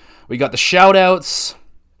anticipated. We got the shout-outs.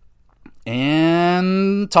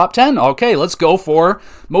 And top 10. Okay, let's go for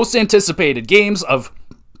most anticipated games of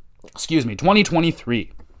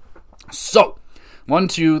 2023. So, 1,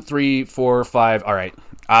 2, 3, 4, 5. All right.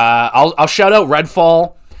 I'll shout out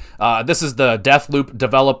Redfall. This is the Deathloop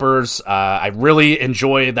developers. I really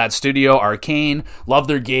enjoy that studio, Arcane. Love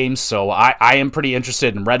their games, so I am pretty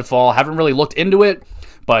interested in Redfall. Haven't really looked into it,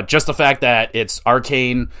 but just the fact that it's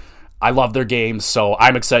Arcane, I love their games, so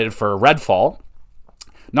I'm excited for Redfall.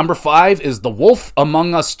 Number 5 is The Wolf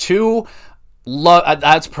Among Us 2.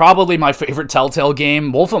 That's probably my favorite Telltale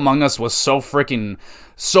game. Wolf Among Us was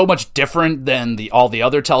so much different than all the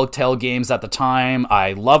other Telltale games at the time.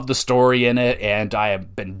 I love the story in it, and I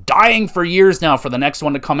have been dying for years now for the next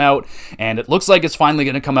one to come out, and it looks like it's finally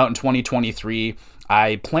going to come out in 2023.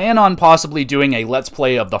 I plan on possibly doing a Let's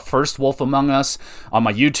Play of the first Wolf Among Us on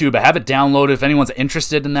my YouTube. I have it downloaded. If anyone's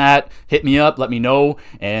interested in that, hit me up, let me know,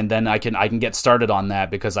 and then I can get started on that,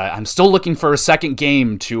 because I'm still looking for a second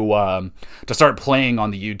game to start playing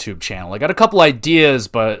on the YouTube channel. I got a couple ideas,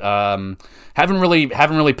 but haven't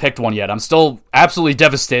really picked one yet. I'm still absolutely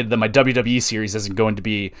devastated that my WWE series isn't going to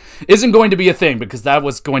be a thing, because that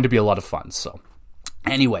was going to be a lot of fun. So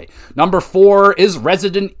anyway, number 4 is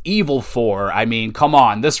Resident Evil 4. I mean, come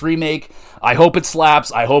on, this remake, I hope it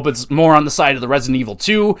slaps. I hope it's more on the side of the Resident Evil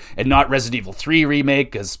 2 and not Resident Evil 3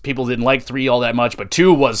 remake, because people didn't like 3 all that much, but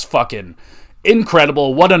 2 was fucking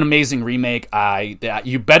incredible. What an amazing remake.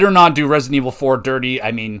 You better not do Resident Evil 4 dirty.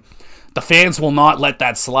 I mean, the fans will not let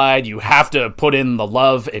that slide. You have to put in the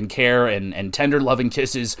love and care and tender loving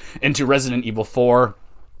kisses into Resident Evil 4.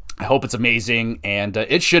 I hope it's amazing, and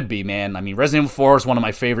it should be, man. I mean, Resident Evil 4 is one of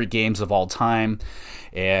my favorite games of all time,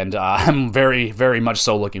 and I'm very, very much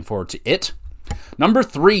so looking forward to it. Number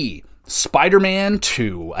 3, Spider-Man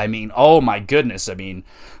 2. I mean, oh my goodness. I mean,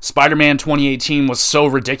 Spider-Man 2018 was so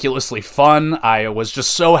ridiculously fun. I was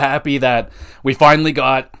just so happy that we finally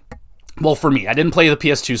got... Well, for me, I didn't play the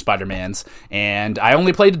PS2 Spider-Mans, and I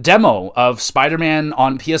only played a demo of Spider-Man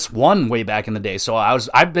on PS1 way back in the day, so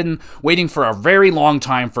I've been waiting for a very long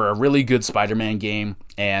time for a really good Spider-Man game,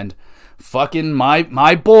 and fucking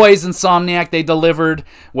my boys, Insomniac, they delivered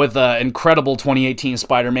with an incredible 2018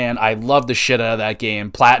 Spider-Man. I love the shit out of that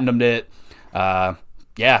game, platinumed it,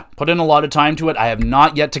 put in a lot of time to it. I have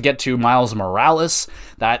not yet to get to Miles Morales.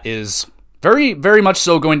 That is... very, very much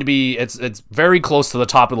so going to be, it's very close to the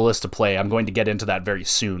top of the list to play. I'm going to get into that very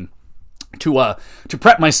soon to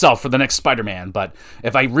prep myself for the next Spider-Man. But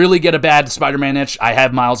if I really get a bad Spider-Man itch, I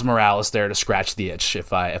have Miles Morales there to scratch the itch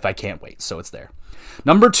if I can't wait. So it's there.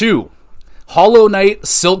 Number 2, Hollow Knight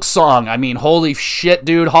Silk Song. I mean, holy shit,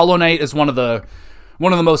 dude. Hollow Knight is one of the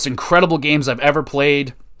most incredible games I've ever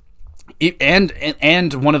played.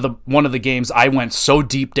 And one of the games I went so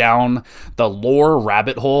deep down the lore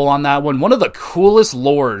rabbit hole on that one. One of the coolest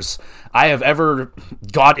lores I have ever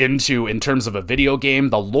got into in terms of a video game.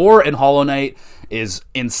 The lore in Hollow Knight is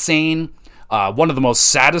insane. One of the most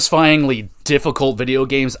satisfyingly difficult video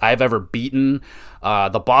games I've ever beaten.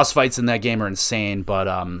 The boss fights in that game are insane. But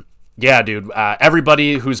yeah, dude,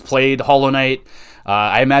 everybody who's played Hollow Knight,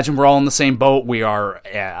 I imagine we're all in the same boat. We are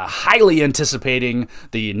highly anticipating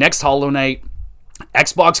the next Hollow Knight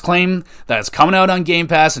Xbox claim that is coming out on Game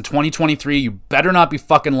Pass in 2023. You better not be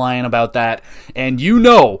fucking lying about that. And you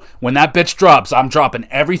know, when that bitch drops, I'm dropping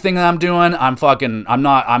everything that I'm doing. I'm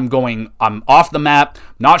off the map,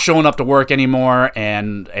 not showing up to work anymore.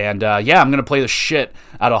 And yeah, I'm going to play the shit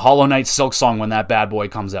out of Hollow Knight Silksong when that bad boy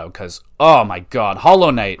comes out. Because, oh my god,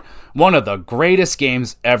 Hollow Knight, one of the greatest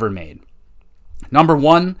games ever made. Number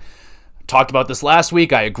one, talked about this last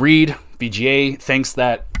week. I agreed. VGA thinks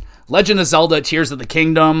that Legend of Zelda Tears of the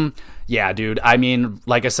Kingdom, yeah, dude. I mean,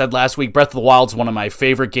 like I said last week, Breath of the Wild is one of my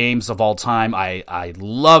favorite games of all time. I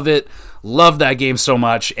love it. Love that game so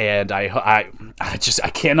much, and I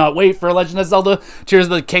cannot wait for Legend of Zelda Tears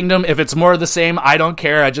of the Kingdom. If it's more of the same, I don't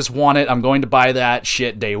care. I just want it. I'm going to buy that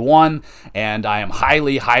shit day one, and I am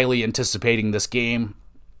highly, highly anticipating this game.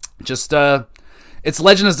 Just, it's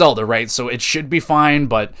Legend of Zelda, right? So it should be fine,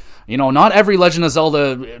 but, you know, not every Legend of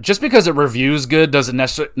Zelda, just because it reviews good doesn't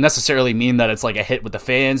necessarily mean that it's like a hit with the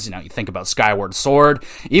fans. You know, you think about Skyward Sword,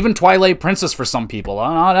 even Twilight Princess for some people.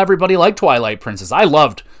 Not everybody liked Twilight Princess. I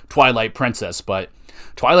loved Twilight Princess, but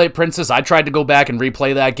Twilight Princess, I tried to go back and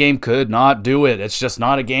replay that game, could not do it. It's just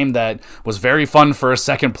not a game that was very fun for a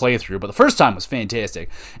second playthrough, but the first time was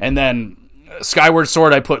fantastic. And then Skyward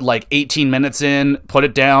Sword, I put like 18 minutes in, put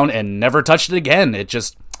it down, and never touched it again. It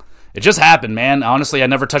just happened, man. Honestly, I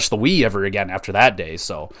never touched the Wii ever again after that day.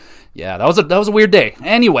 So, yeah, that was a weird day.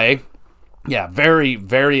 Anyway, yeah, very,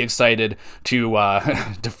 very excited to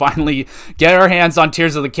to finally get our hands on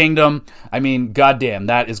Tears of the Kingdom. I mean, goddamn,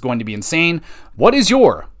 that is going to be insane. What is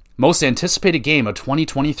your most anticipated game of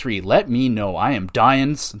 2023? Let me know. I am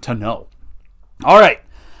dying to know. All right.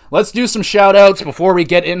 Let's do some shout-outs before we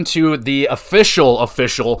get into the official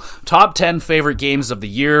top 10 favorite games of the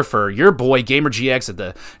year for your boy GamerGX at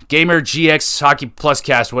the GamerGX Hockey Plus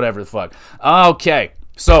Cast, whatever the fuck. Okay,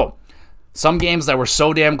 so some games that were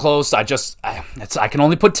so damn close, I can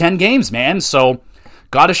only put 10 games, man. So,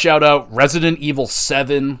 gotta shout out Resident Evil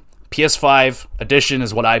 7 PS5 edition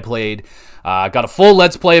is what I played. Got a full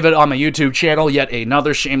Let's Play of it on my YouTube channel. Yet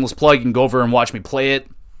another shameless plug. You can go over and watch me play it.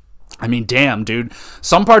 I mean, damn, dude.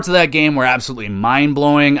 Some parts of that game were absolutely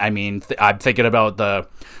mind-blowing. I mean, I'm thinking about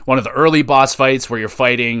one of the early boss fights where you're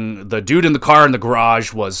fighting the dude in the car in the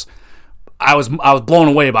garage. I was blown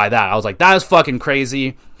away by that. I was like, that is fucking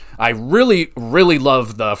crazy. I really, really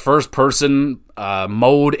love the first-person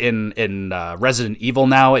mode in Resident Evil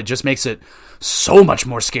now. It just makes it so much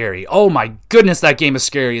more scary. Oh my goodness, that game is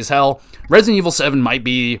scary as hell. Resident Evil 7 might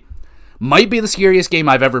be the scariest game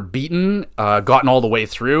I've ever beaten, gotten all the way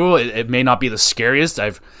through. It may not be the scariest.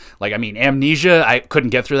 Amnesia, I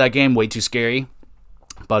couldn't get through that game, way too scary.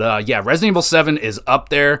 But yeah, Resident Evil 7 is up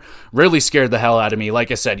there. Really scared the hell out of me.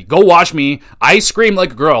 Like I said, go watch me. I screamed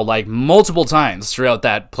like a girl, like multiple times throughout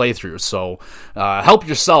that playthrough. So help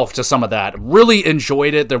yourself to some of that. Really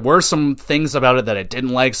enjoyed it. There were some things about it that I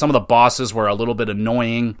didn't like. Some of the bosses were a little bit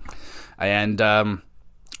annoying. And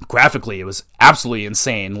graphically, it was absolutely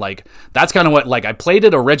insane. Like, that's kind of what, like, I played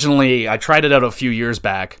it originally, I tried it out a few years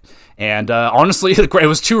back, and honestly, it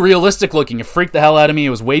was too realistic looking. It freaked the hell out of me. It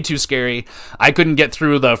was way too scary. I couldn't get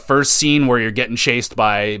through the first scene where you're getting chased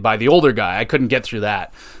by the older guy. I couldn't get through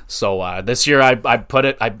that. So this year,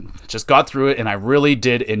 I just got through it, and I really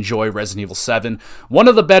did enjoy Resident Evil 7. One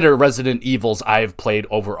of the better Resident Evils I've played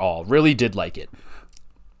overall. Really did like it.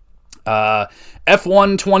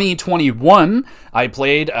 F1 2021 I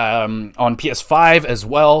played on PS5 as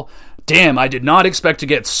well. Damn, I did not expect to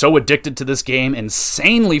get so addicted to this game.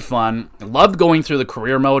 Insanely fun. Loved going through the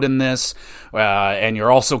career mode in this. And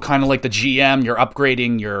you're also kind of like the GM. You're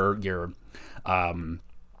upgrading your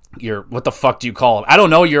what the fuck do you call it? I don't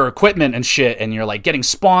know, your equipment and shit, and you're like getting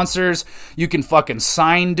sponsors. You can fucking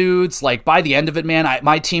sign dudes. Like, by the end of it, man,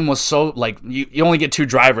 my team was so, like, you only get two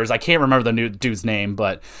drivers. I can't remember the new dude's name,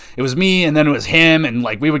 but it was me and then it was him, and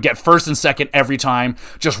like we would get first and second every time,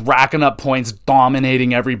 just racking up points,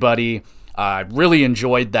 dominating everybody. I really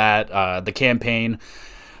enjoyed that, the campaign.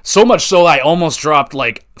 So much so I almost dropped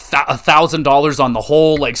like $1,000 on the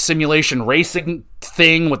whole like simulation racing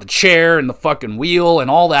thing with the chair and the fucking wheel and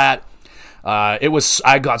all that.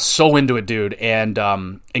 I got so into it, dude, and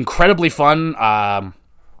incredibly fun.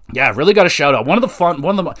 Yeah, really got to shout out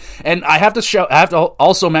and I have to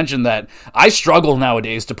also mention that I struggle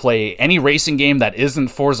nowadays to play any racing game that isn't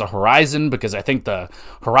Forza Horizon, because I think the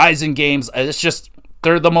Horizon games,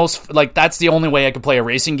 they're the most, like, that's the only way I can play a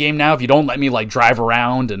racing game now. If you don't let me, like, drive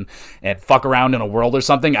around and fuck around in a world or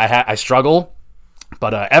something, I struggle.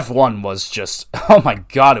 But F1 was just, oh my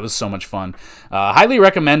god, it was so much fun. Highly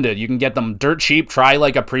recommended. You can get them dirt cheap. Try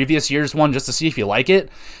like a previous year's one just to see if you like it.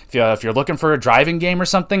 If you're looking for a driving game or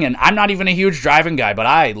something. And I'm not even a huge driving guy, but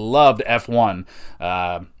I loved F1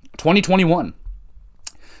 2021.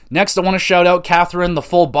 Next, I want to shout out Catherine, the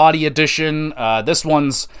Full Body Edition. This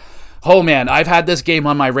one's, oh man, I've had this game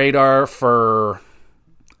on my radar for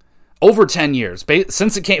over 10 years.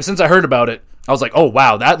 Since I heard about it, I was like, oh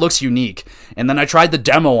wow, that looks unique. And then I tried the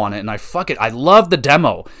demo on it, and I love the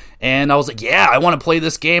demo. And I was like, yeah, I want to play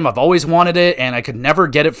this game. I've always wanted it, and I could never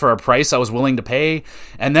get it for a price I was willing to pay.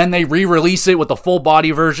 And then they re-release it with the full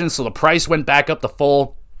body version, so the price went back up to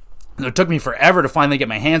full. And it took me forever to finally get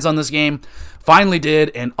my hands on this game. Finally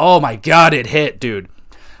did, and oh my god, it hit, dude.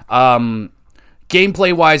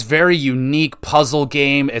 Gameplay-wise, very unique puzzle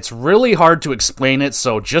game. It's really hard to explain it,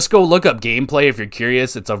 so just go look up gameplay if you're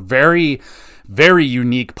curious. It's a very, very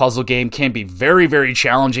unique puzzle game. Can be very, very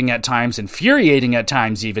challenging at times, infuriating at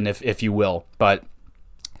times even, if you will. But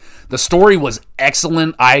the story was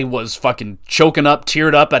excellent. I was fucking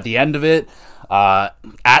teared up at the end of it.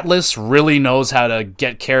 Atlas really knows how to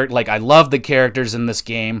get character. Like, I love the characters in this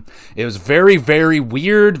game. It was very, very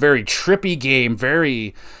weird, very trippy game,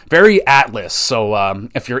 very, very Atlas. So,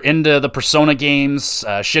 if you're into the Persona games,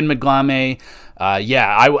 Shin Megami,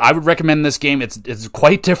 I would recommend this game. It's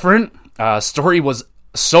quite different. Story was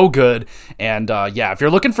so good, and if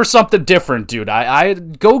you're looking for something different, dude, I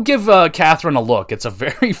go give Catherine a look. It's a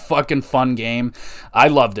very fucking fun game. I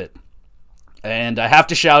loved it. And I have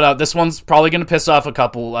to shout out, this one's probably going to piss off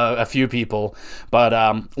a few people,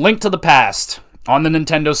 but Link to the Past on the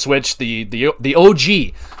Nintendo Switch, the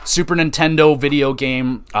OG Super Nintendo video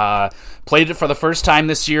game. Played it for the first time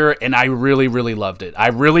this year, and I really, really loved it. I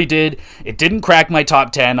really did. It didn't crack my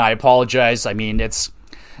top 10. I apologize. I mean,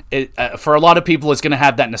 for a lot of people, it's going to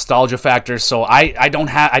have that nostalgia factor. So I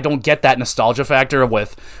don't get that nostalgia factor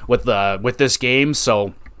with this game.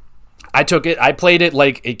 So I took it. I played it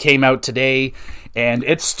like it came out today, and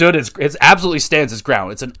it absolutely stands its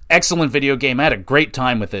ground. It's an excellent video game. I had a great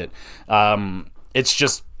time with it. It's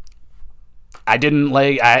just, I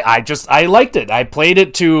liked it. I played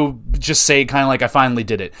it to just say kind of like I finally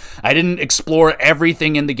did it. I didn't explore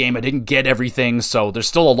everything in the game. I didn't get everything, so there's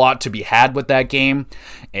still a lot to be had with that game.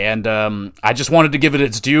 And I just wanted to give it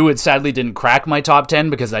its due. It sadly didn't crack my top 10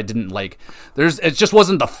 because I didn't it just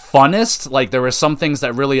wasn't the funnest. Like, there were some things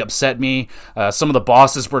that really upset me. Some of the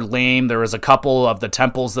bosses were lame. There was a couple of the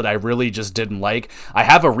temples that I really just didn't like. I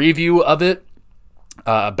have a review of it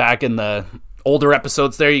back in the older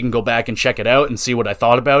episodes there. You can go back and check it out and see what I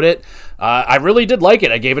thought about it. I really did like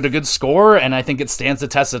it. I gave it a good score, and I think it stands the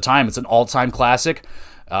test of time. It's an all-time classic.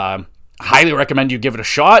 Highly recommend you give it a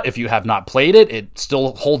shot if you have not played it. It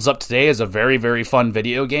still holds up today as a very, very fun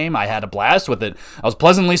video game. I had a blast with it. I was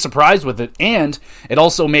pleasantly surprised with it, and it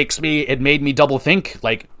also made me double think,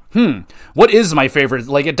 like, what is my favorite?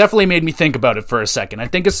 Like, it definitely made me think about it for a second. I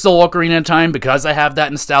think it's still Ocarina of Time because I have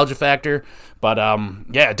that nostalgia factor. But,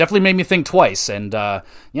 it definitely made me think twice. And, I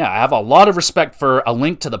have a lot of respect for A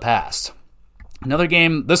Link to the Past. Another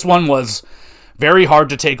game, this one was very hard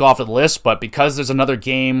to take off the list, but because there's another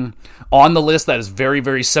game on the list that is very,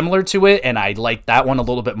 very similar to it, and I like that one a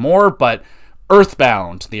little bit more, but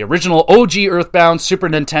Earthbound, the original OG Earthbound, Super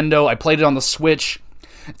Nintendo. I played it on the Switch.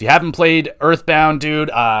 If you haven't played Earthbound, dude,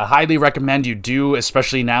 highly recommend you do,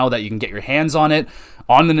 especially now that you can get your hands on it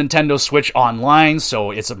on the Nintendo Switch online, so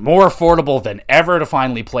it's more affordable than ever to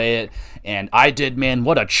finally play it. And I did, man,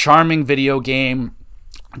 what a charming video game.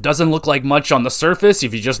 Doesn't look like much on the surface.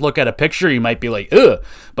 If you just look at a picture, you might be like, ugh.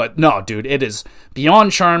 But no, dude, it is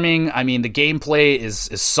beyond charming. I mean, the gameplay is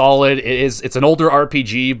solid. It's an older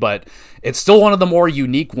RPG, but it's still one of the more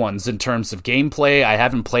unique ones in terms of gameplay. I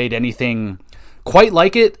haven't played anything quite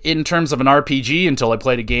like it in terms of an RPG until I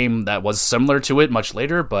played a game that was similar to it much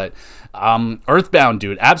later. But Earthbound,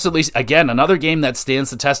 dude, absolutely, again, another game that stands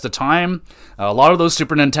the test of time. A lot of those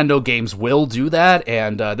Super Nintendo games will do that,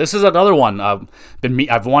 and this is another one.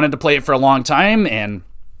 I've wanted to play it for a long time, and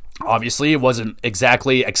obviously it wasn't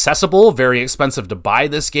exactly accessible. Very expensive to buy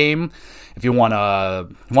this game. If you want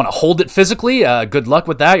to hold it physically, good luck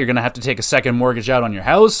with that. You're going to have to take a second mortgage out on your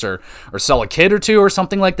house or sell a kid or two or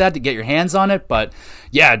something like that to get your hands on it. But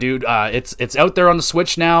yeah, dude, it's out there on the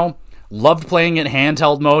Switch now. Loved playing it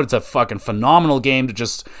handheld mode. It's a fucking phenomenal game to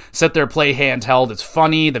just sit there, play handheld. It's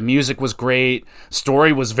funny. The music was great.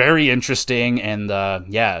 Story was very interesting. And,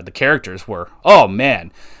 the characters were, oh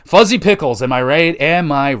man, fuzzy pickles. Am I right?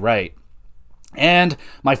 Am I right? And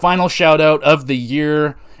my final shout out of the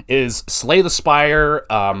year is Slay the Spire.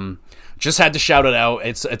 Just had to shout it out.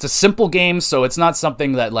 It's a simple game, so it's not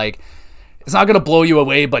something that, like, it's not going to blow you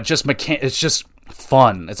away, but it's just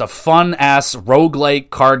fun. It's a fun-ass roguelike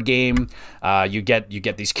card game. You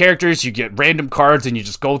get these characters, you get random cards, and you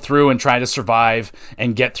just go through and try to survive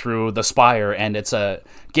and get through the Spire. And it's a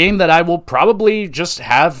game that I will probably just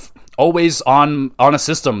have always on a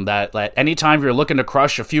system that anytime you're looking to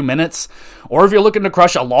crush a few minutes, or if you're looking to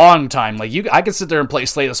crush a long time, I could sit there and play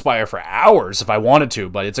Slay the Spire for hours if I wanted to,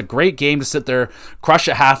 but it's a great game to sit there, crush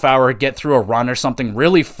a half hour, get through a run or something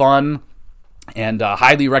really fun, and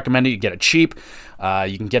highly recommend it. You get it cheap.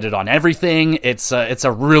 You can get it on everything. It's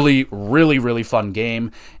a really, really, really fun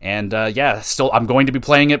game. And still, I'm going to be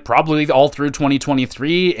playing it probably all through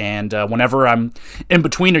 2023. And whenever I'm in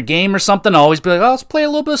between a game or something, I'll always be like, oh, let's play a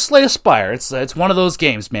little bit of Slay the Spire. It's one of those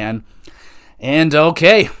games, man. And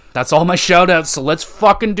okay, that's all my shout-outs. So let's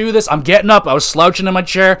fucking do this. I'm getting up. I was slouching in my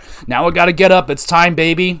chair. Now I gotta get up. It's time,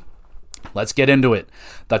 baby. Let's get into it.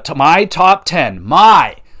 My top 10.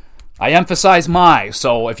 I emphasize my.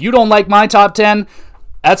 So if you don't like my top 10,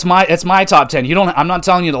 it's my top 10. I'm not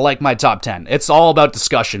telling you to like my top 10. It's all about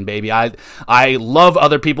discussion, baby. I love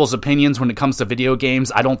other people's opinions when it comes to video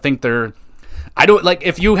games. If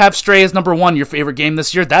you have Stray as number 1, your favorite game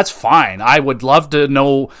this year, that's fine. I would love to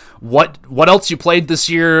know what else you played this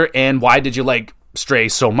year and why did you like Stray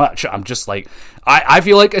so much. I'm just like, I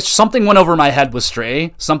feel like something went over my head with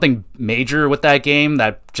Stray, something major with that game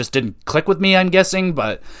that just didn't click with me, I'm guessing,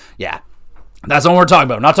 but yeah, that's not what we're talking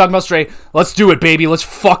about. We're not talking about Stray. Let's do it, baby. Let's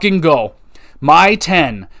fucking go. My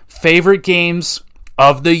 10 favorite games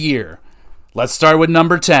of the year. Let's start with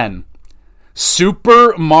number 10.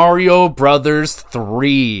 Super Mario Brothers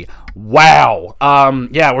 3. Wow.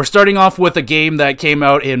 We're starting off with a game that came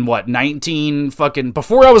out in before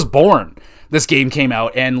I was born. This game came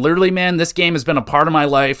out, and literally, man, this game has been a part of my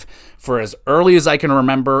life for as early as I can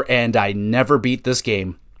remember, and I never beat this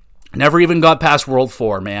game. Never even got past World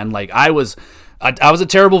 4, man. I was a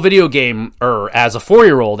terrible video gamer as a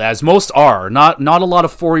 4-year-old, as most are. Not a lot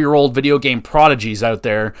of 4-year-old video game prodigies out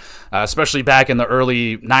there, especially back in the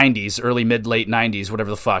early 90s, early mid-late 90s, whatever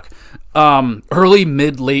the fuck. Early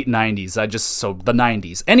mid-late 90s, the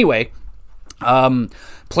 90s. Anyway,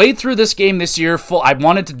 played through this game this year. I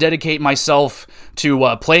wanted to dedicate myself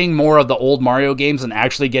to playing more of the old Mario games and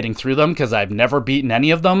actually getting through them, because I've never beaten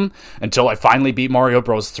any of them until I finally beat Mario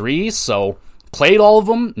Bros. 3, so played all of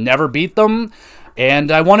them, never beat them,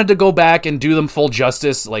 and I wanted to go back and do them full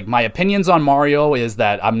justice. My opinions on Mario is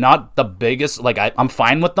that I'm not the biggest, I'm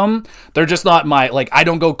fine with them. They're just not I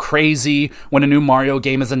don't go crazy when a new Mario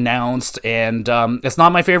game is announced, and it's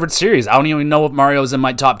not my favorite series. I don't even know if Mario's in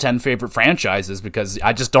my top 10 favorite franchises, because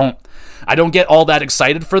I don't get all that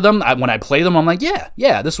excited for them. When I play them, I'm like,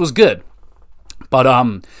 yeah, this was good. But,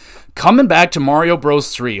 coming back to Mario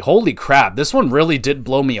Bros. 3, holy crap, this one really did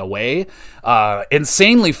blow me away.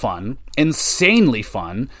 Insanely fun.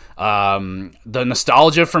 The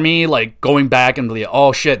nostalgia for me, going back and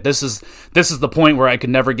oh shit, this is the point where I could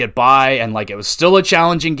never get by, and it was still a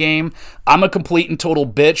challenging game. I'm a complete and total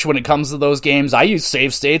bitch when it comes to those games. I use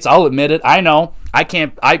save states, I'll admit it. I know, I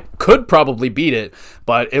could probably beat it,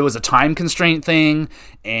 but it was a time constraint thing,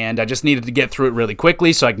 and I just needed to get through it really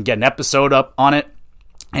quickly so I can get an episode up on it.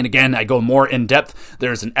 And again, I go more in depth.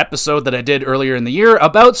 There's an episode that I did earlier in the year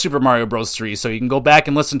about Super Mario Bros. 3, so you can go back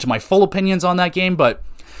and listen to my full opinions on that game, but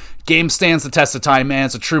game stands the test of time, man.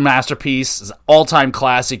 It's a true masterpiece. It's an all-time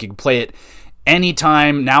classic. You can play it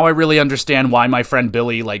anytime. Now I really understand why my friend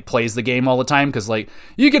Billy, plays the game all the time, because,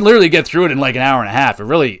 you can literally get through it in, an hour and a half. It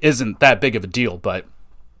really isn't that big of a deal, but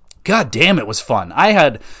god damn, it was fun. I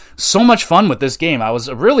had so much fun with this game. I was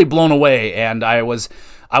really blown away, and I was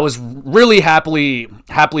really happily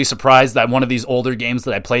surprised that one of these older games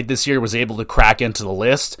that I played this year was able to crack into the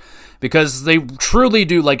list, because they truly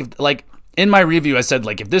do, in my review I said,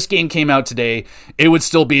 if this game came out today, it would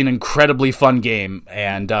still be an incredibly fun game,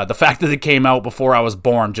 and the fact that it came out before I was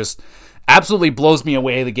born just absolutely blows me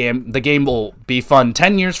away. The game will be fun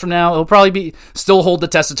 10 years from now. It'll probably still hold the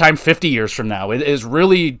test of time 50 years from now. It is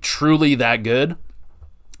really, truly that good.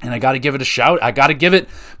 And I got to give it a shout. I got to give it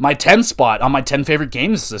my 10 spot on my 10 favorite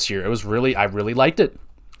games this year. I really liked it.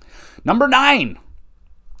 Number 9,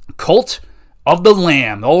 Cult of the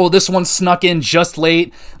Lamb. Oh, this one snuck in just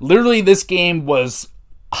late. Literally, this game was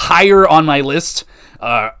higher on my list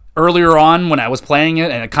earlier on when I was playing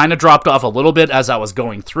it, and it kind of dropped off a little bit as I was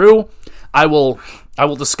going through. I will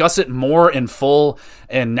discuss it more in full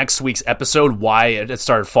in next week's episode, why it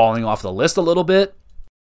started falling off the list a little bit.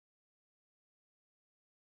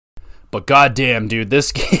 But goddamn, dude,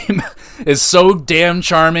 this game is so damn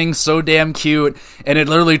charming, so damn cute, and it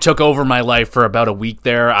literally took over my life for about a week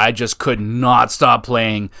there. I just could not stop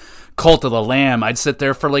playing Cult of the Lamb. I'd sit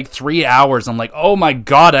there for like 3 hours. I'm like, oh my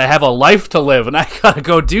god, I have a life to live, and I gotta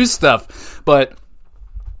go do stuff. But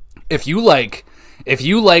if you liked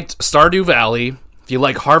Stardew Valley, if you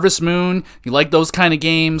like Harvest Moon, if you like those kind of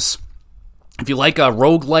games, if you like a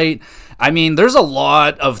roguelite, I mean, there's a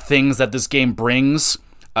lot of things that this game brings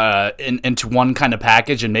into one kind of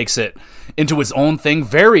package and makes it into its own thing.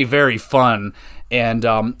 Very, very fun. And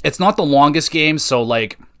it's not the longest game, so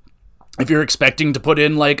like if you're expecting to put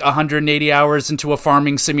in like 180 hours into a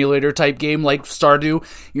farming simulator type game like Stardew,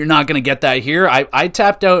 you're not going to get that here. I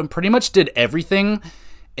tapped out and pretty much did everything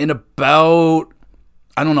in about,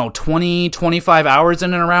 I don't know, 20, 25 hours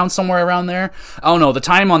in and around, somewhere around there. I don't know, the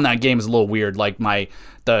time on that game is a little weird. Like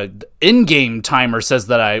the in-game timer says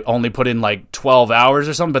that I only put in like 12 hours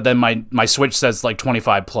or something, but then my Switch says like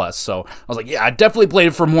 25 plus. So I was like, yeah, I definitely played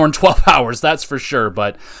it for more than 12 hours, that's for sure.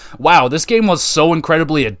 But wow, this game was so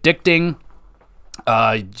incredibly addicting.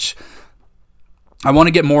 I want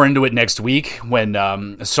to get more into it next week when,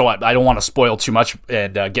 so I don't want to spoil too much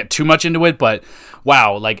and get too much into it, but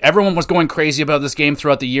wow, like everyone was going crazy about this game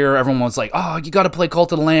throughout the year. Everyone was like, oh, you got to play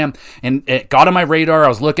Cult of the Lamb, and it got on my radar. I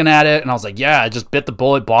was looking at it and I was like, yeah, I just bit the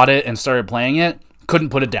bullet, bought it and started playing it.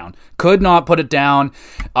 Couldn't put it down. Could not put it down.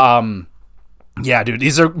 Yeah, dude,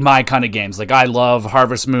 these are my kind of games. Like, I love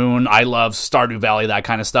Harvest Moon. I love Stardew Valley, that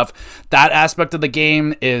kind of stuff. That aspect of the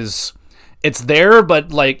game it's there,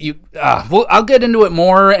 but like I'll get into it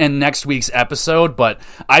more in next week's episode. But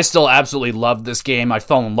I still absolutely love this game. I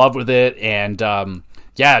fell in love with it, and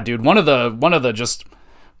yeah, dude, one of the just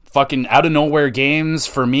fucking out of nowhere games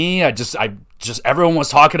for me. I just everyone was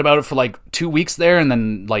talking about it for like 2 weeks there, and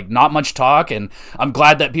then like not much talk. And I'm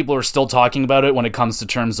glad that people are still talking about it when it comes to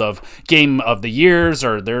terms of game of the years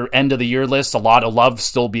or their end of the year list. A lot of love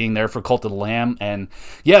still being there for Cult of the Lamb, and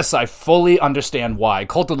yes, I fully understand why.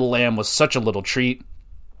 Cult of the Lamb was such a little treat.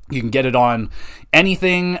 You can get it on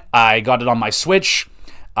anything. I got it on my Switch.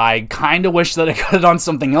 I kind of wish that I got it on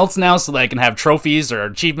something else now so that I can have trophies or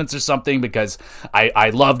achievements or something, because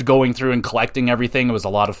I loved going through and collecting everything. It was a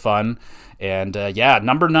lot of fun. And yeah,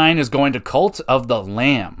 number 9 is going to Cult of the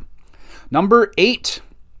Lamb. Number 8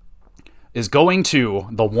 is going to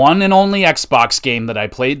the one and only Xbox game that I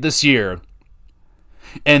played this year,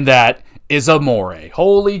 and that is Amore.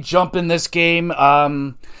 Holy jump in this game.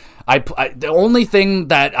 The only thing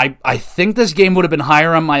that I think this game would have been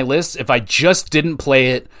higher on my list if I just didn't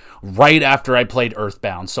play it right after I played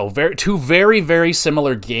Earthbound. So two very, very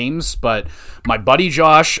similar games, but my buddy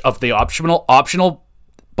Josh of the Optional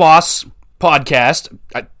Boss podcast,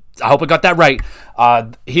 I hope I got that right,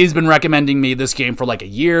 he's been recommending me this game for like a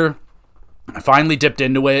year. I finally dipped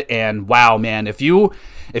into it, and wow, man, if you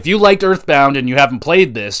liked Earthbound and you haven't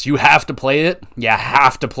played this, you have to play it. You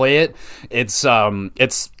have to play it. It's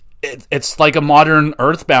like a modern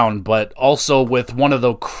Earthbound, but also with one of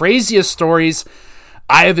the craziest stories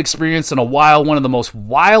I have experienced in a while. One of the most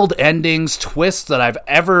wild endings, twists that I've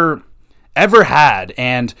ever had,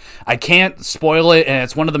 and I can't spoil it. And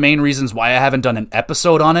it's one of the main reasons why I haven't done an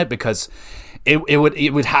episode on it, because I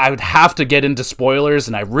would have to get into spoilers,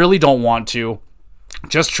 and I really don't want to.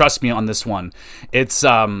 Just trust me on this one. It's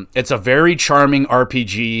a very charming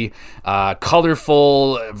RPG,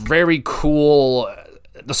 colorful, very cool.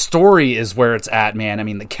 The story is where it's at, man. I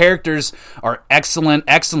mean, the characters are excellent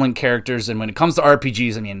characters, and when it comes to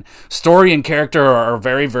RPGs, I mean, story and character are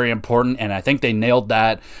very, very important, and I think they nailed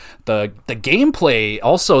that. The gameplay,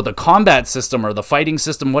 also the combat system or the fighting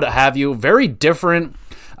system, what have you, very different,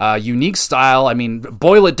 unique style. I mean,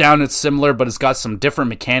 boil it down, it's similar, but it's got some different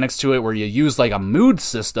mechanics to it where you use like a mood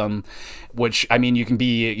system, which, I mean, you can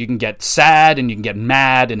get sad and you can get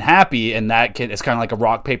mad and happy, and it's kind of like a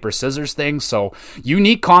rock, paper, scissors thing. So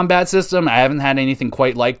unique combat system. I haven't had anything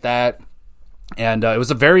quite like that. And it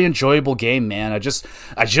was a very enjoyable game, man. I just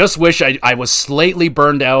wish I was slightly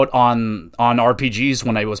burned out on RPGs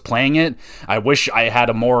when I was playing it. I wish I had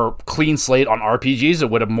a more clean slate on RPGs. It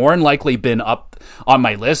would have more than likely been up on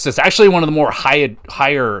my list. It's actually one of the more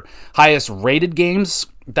highest rated games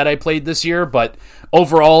that I played this year, but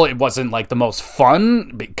overall it wasn't like the most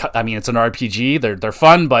fun. I mean, it's an RPG. They're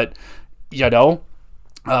fun, but you know,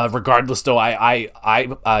 regardless though,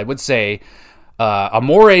 I would say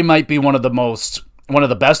Amore might be one of the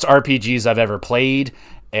best RPGs I've ever played.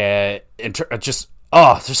 Just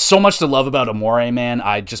Oh, there's so much to love about Amore, man.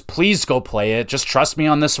 Please go play it. Just trust me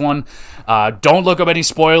on this one. Don't look up any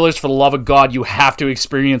spoilers, for the love of God. You have to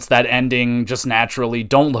experience that ending just naturally.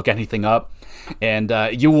 Don't look anything up. And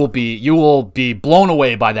you will be blown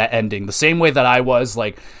away by that ending. The same way that I was,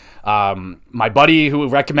 like, my buddy who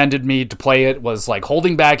recommended me to play it was like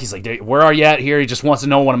holding back. He's like, where are you at here? He just wants to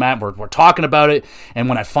know what I'm at. We're talking about it. And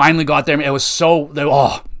when I finally got there, it was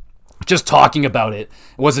just talking about it.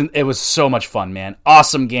 It was so much fun, man.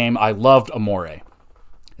 Awesome game. I loved Amore.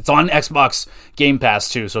 It's on Xbox Game Pass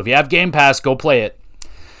too. So if you have Game Pass, go play it.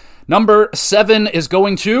 Number 7 is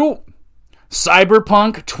going to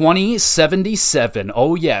Cyberpunk 2077.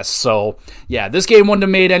 Oh, yes. So, yeah, this game wouldn't have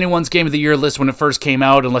made anyone's Game of the Year list when it first came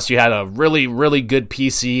out unless you had a really, really good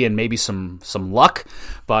PC and maybe some luck.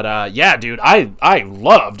 But, yeah, dude, I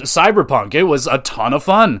loved Cyberpunk. It was a ton of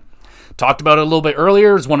fun. Talked about it a little bit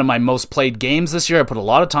earlier. It's one of my most played games this year. I put a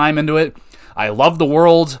lot of time into it. I love the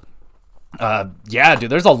world. Yeah, dude,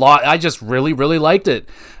 there's a lot. I just really, really liked it.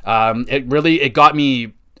 It got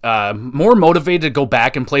me more motivated to go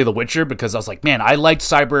back and play The Witcher because I was like, man, I liked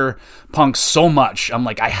Cyberpunk so much. I'm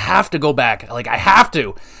like, I have to go back. Like, I have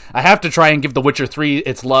to try and give The Witcher 3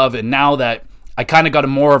 its love. And now that I kind of got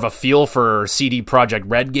more of a feel for CD Projekt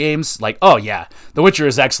Red games, like, oh yeah, The Witcher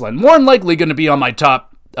is excellent. More than likely going to be on my top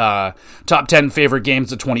 10 favorite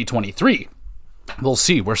games of 2023. We'll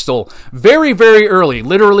see. We're still very, very early,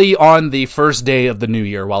 literally on the first day of the new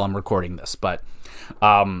year while I'm recording this. But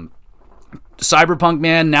Cyberpunk,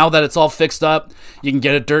 man, now that it's all fixed up, you can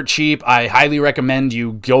get it dirt cheap. I highly recommend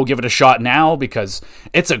you go give it a shot now because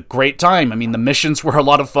it's a great time. I mean, the missions were a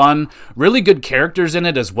lot of fun. Really good characters in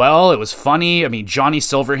it as well. It was funny. I mean, Johnny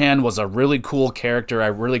Silverhand was a really cool character. I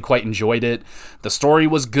really quite enjoyed it. The story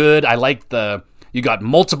was good. I liked you got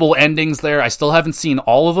multiple endings there. I still haven't seen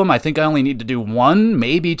all of them. I think I only need to do one,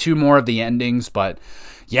 maybe 2 more of the endings, but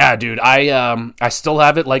yeah, dude, I still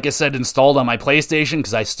have it, like I said, installed on my PlayStation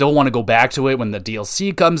because I still want to go back to it when the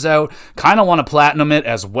DLC comes out. Kind of want to platinum it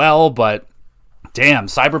as well, but damn,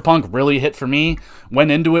 Cyberpunk really hit for me.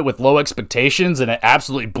 Went into it with low expectations, and it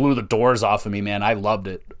absolutely blew the doors off of me, man. I loved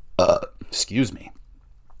it. Excuse me.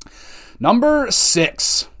 Number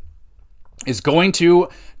 6 is going to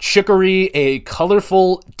Chicory, A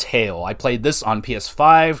Colorful Tale. I played this on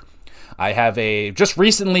PS5. I just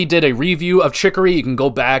recently did a review of Chicory. You can go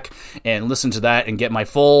back and listen to that and get my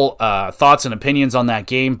full thoughts and opinions on that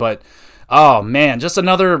game. But, oh man, just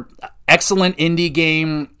another excellent indie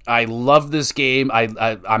game. I love this game.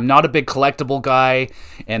 I'm not a big collectible guy,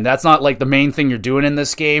 and that's not like the main thing you're doing in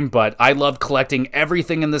this game, but I love collecting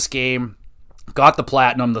everything in this game. Got the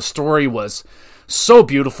platinum. The story was so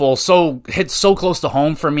beautiful, hit so close to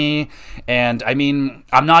home for me. And I mean,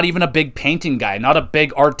 I'm not even a big painting guy, not a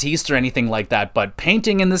big artiste or anything like that, but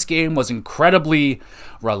painting in this game was incredibly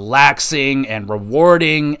relaxing and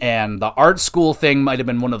rewarding, and the art school thing might have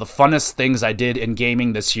been one of the funnest things I did in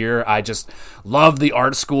gaming this year. I just love the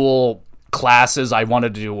art school classes. I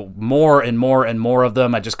wanted to do more and more and more of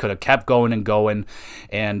them. I just could have kept going and going.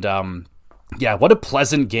 And yeah, what a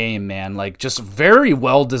pleasant game, man. Like, just very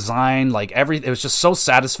well designed. Like, it was just so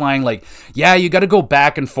satisfying. Like, yeah, you got to go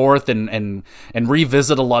back and forth and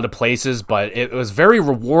revisit a lot of places, but it was very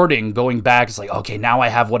rewarding going back. It's like, okay, now I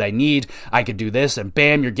have what I need. I could do this, and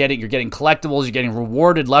bam, you're getting collectibles, you're getting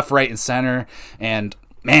rewarded left, right, and center. And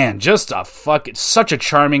man, just such a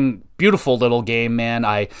charming, beautiful little game, man.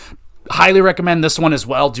 I highly recommend this one as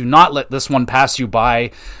well. Do not let this one pass you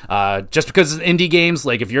by. Just because it's indie games,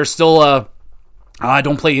 like if you're still I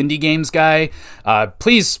don't play indie games guy,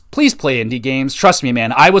 please play indie games. Trust me,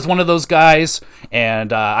 man. I was one of those guys,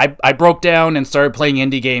 and I broke down and started playing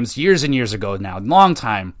indie games years and years ago now. Long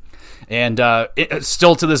time. And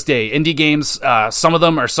still to this day, indie games, some of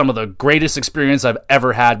them are some of the greatest experience I've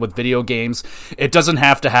ever had with video games. It doesn't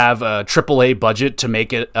have to have a AAA budget to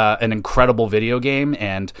make it an incredible video game.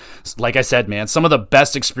 And like I said, man, some of the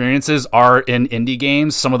best experiences are in indie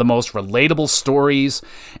games, some of the most relatable stories.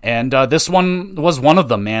 And this one was one of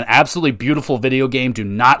them, man. Absolutely beautiful video game. Do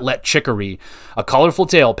not let Chicory, A Colorful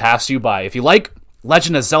Tale, pass you by. If you like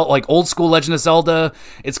Legend of Zelda, like old school Legend of Zelda,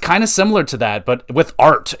 it's kind of similar to that, but with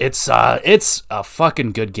art. It's a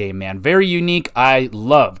fucking good game, man. Very unique. I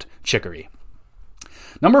loved Chicory.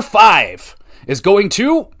 Number 5 is going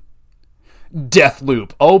to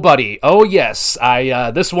Deathloop. Oh, buddy. Oh, yes.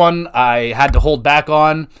 This one I had to hold back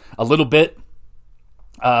on a little bit.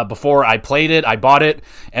 Before I played it, I bought it,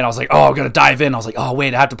 and I was like, oh, I'm going to dive in. I was like, oh,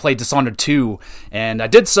 wait, I have to play Dishonored 2. And I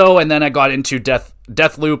did so, and then I got into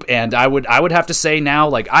Deathloop, and I would have to say now,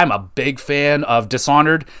 like, I'm a big fan of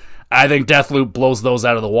Dishonored. I think Deathloop blows those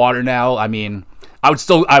out of the water now. I mean,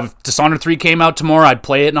 if Dishonored 3 came out tomorrow, I'd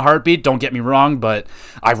play it in a heartbeat, don't get me wrong, but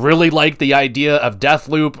I really liked the idea of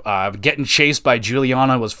Deathloop. Getting chased by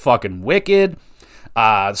Juliana was fucking wicked.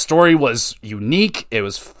 The story was unique, it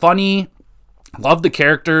was funny. Loved the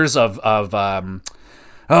characters of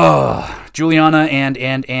Juliana and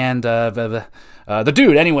the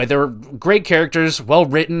dude. Anyway, they were great characters, well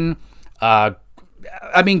written.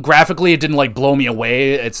 I mean, graphically, it didn't like blow me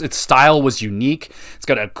away. Its style was unique. It's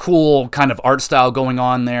got a cool kind of art style going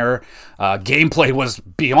on there. Gameplay was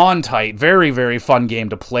beyond tight. Very, very fun game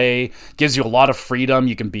to play. Gives you a lot of freedom.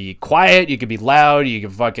 You can be quiet. You can be loud. You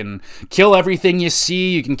can fucking kill everything you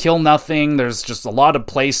see. You can kill nothing. There's just a lot of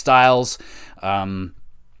play styles.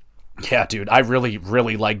 Yeah, dude, I really,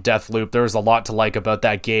 really like Deathloop. There was a lot to like about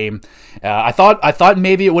that game. I thought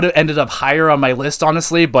maybe it would have ended up higher on my list,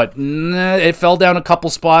 honestly, but it fell down a couple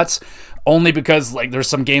spots, only because like there's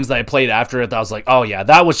some games that I played after it that I was like, oh yeah,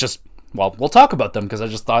 that was just, well, we'll talk about them because I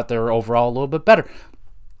just thought they were overall a little bit better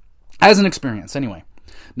as an experience. Anyway,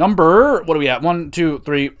 what are we at? 1, 2,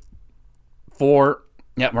 3, 4.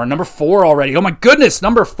 Yeah, we're number 4 already. Oh my goodness,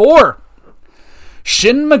 number 4.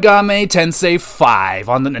 Shin Megami Tensei 5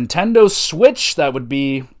 on the Nintendo Switch. That would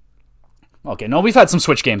be... Okay, no, we've had some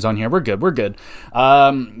Switch games on here. We're good.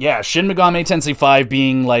 Yeah, Shin Megami Tensei 5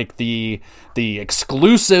 being like the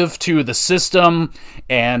exclusive to the system.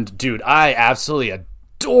 And, dude, I absolutely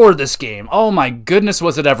adore this game. Oh my goodness,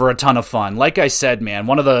 was it ever a ton of fun. Like I said, man,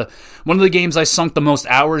 one of the games I sunk the most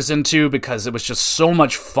hours into because it was just so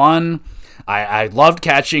much fun. I loved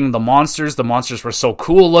catching the monsters. The monsters were so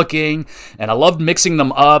cool looking, and I loved mixing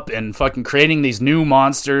them up and fucking creating these new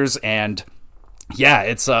monsters. And yeah,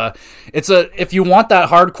 it's if you want that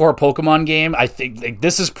hardcore Pokemon game, I think like,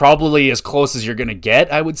 this is probably as close as you're gonna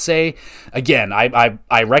get, I would say. Again,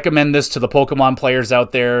 I recommend this to the Pokemon players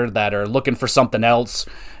out there that are looking for something else.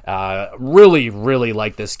 Really, really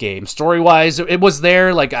like this game. Story-wise, it was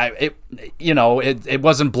there. Like it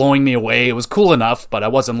wasn't blowing me away. It was cool enough, but I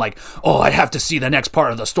wasn't like, oh, I have to see the next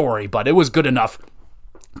part of the story. But it was good enough.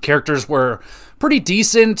 Characters were pretty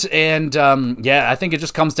decent, and yeah, I think it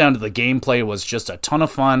just comes down to the gameplay was just a ton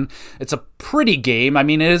of fun. It's a pretty game. I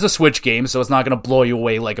mean, it is a Switch game, so it's not going to blow you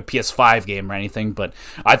away like a PS5 game or anything, but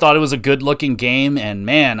I thought it was a good-looking game, and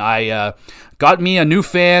man, I got me a new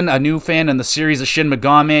fan in the series of Shin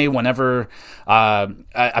Megami whenever...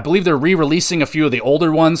 I believe they're re-releasing a few of the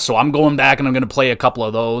older ones, so I'm going back and I'm going to play a couple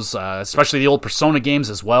of those, especially the old Persona games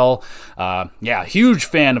as well. Yeah, huge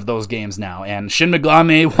fan of those games now. And Shin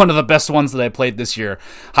Megami, one of the best ones that I played this year.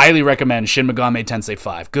 Highly recommend Shin Megami Tensei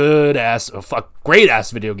 5.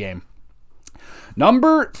 Great-ass video game.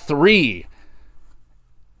 Number 3.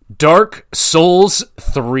 Dark Souls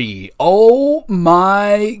 3. Oh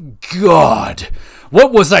my god.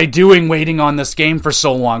 What was I doing waiting on this game for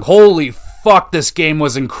so long? Holy fuck, this game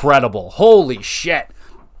was incredible. Holy shit.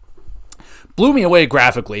 Blew me away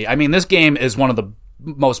graphically. I mean, this game is one of the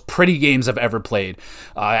most pretty games I've ever played.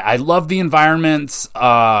 I love the environments.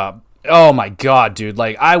 Oh my god, dude.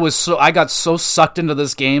 Like, I got so sucked into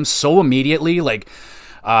this game so immediately. Like,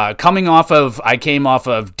 I came off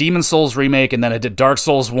of Demon Souls Remake, and then I did Dark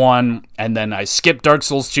Souls 1, and then I skipped Dark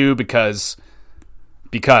Souls 2 because,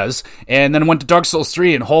 and then went to Dark Souls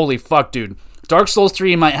 3, and holy fuck, dude. Dark Souls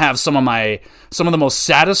 3 might have some of the most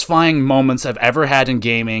satisfying moments I've ever had in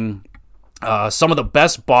gaming. Some of the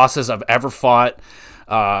best bosses I've ever fought.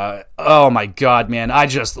 Oh my god, man. I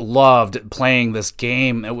just loved playing this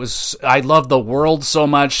game. I loved the world so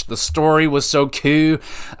much. The story was so cool.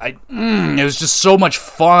 It was just so much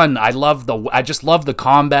fun. I just loved the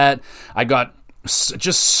combat. I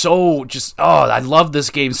love this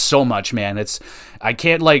game so much, man.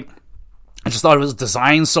 I just thought it was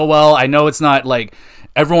designed so well. I know it's not like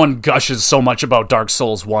everyone gushes so much about Dark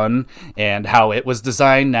Souls 1 and how it was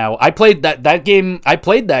designed. Now, I played that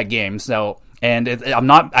game, so, and it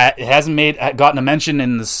hasn't gotten a mention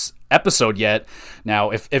in this episode yet. Now,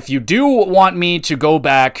 if you do want me to go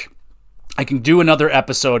back, I can do another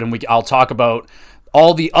episode and I'll talk about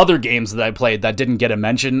all the other games that I played that didn't get a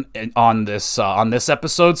mention on this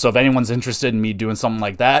episode. So if anyone's interested in me doing something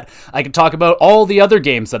like that, I can talk about all the other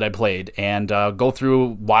games that I played and go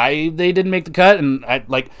through why they didn't make the cut. And a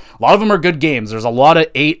lot of them are good games. There's a lot of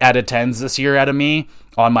 8 out of 10s this year out of me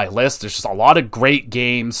on my list. There's just a lot of great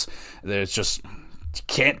games. There's just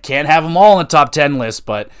can't have them all in the top 10 list.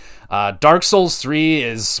 But Dark Souls 3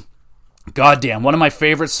 is... goddamn, one of my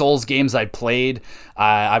favorite Souls games I played.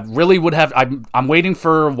 I really would have... I'm waiting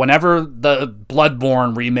for whenever the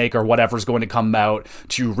Bloodborne remake or whatever is going to come out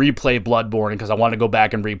to replay Bloodborne, because I want to go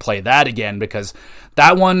back and replay that again, because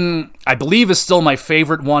that one, I believe, is still my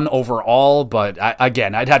favorite one overall, but I'd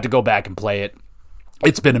have to go back and play it.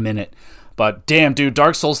 It's been a minute. But damn, dude,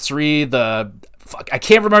 Dark Souls 3, I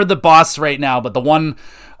can't remember the boss right now, but the one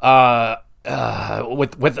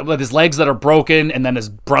with his legs that are broken and then his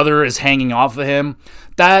brother is hanging off of him.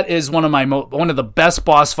 That is one of the best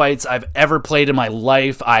boss fights I've ever played in my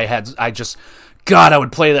life. God, I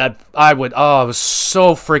would play that. It was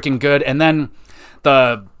so freaking good. And then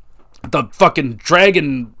the fucking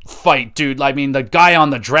dragon fight, dude. I mean, the guy on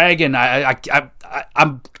the dragon,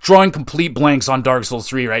 I'm drawing complete blanks on Dark Souls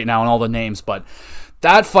 3 right now and all the names, but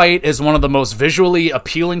that fight is one of the most visually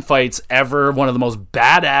appealing fights ever, one of the most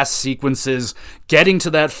badass sequences, getting to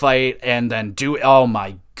that fight and then oh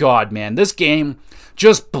my god, man, this game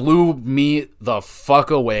just blew me the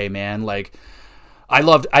fuck away, man. Like,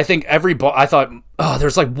 I think every I thought,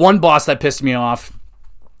 there's like one boss that pissed me off,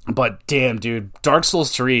 but damn, dude, Dark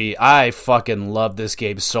Souls 3, I fucking love this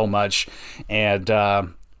game so much, and,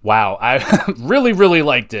 wow, I really, really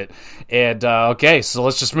liked it. And, okay, so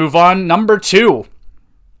let's just move on. Number 2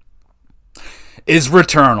 is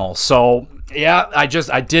Returnal. So, yeah, I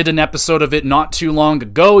did an episode of it not too long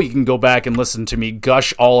ago. You can go back and listen to me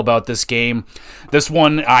gush all about this game. This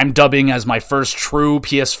one I'm dubbing as my first true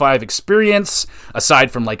PS5 experience, aside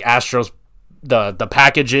from, like, Astro's the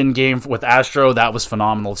package in game with Astro. That was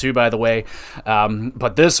phenomenal too, by the way.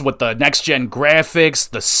 But this, with the next gen graphics,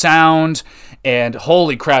 the sound, and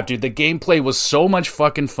holy crap, dude, the gameplay was so much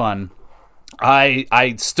fucking fun.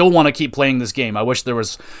 I still want to keep playing this game. I wish there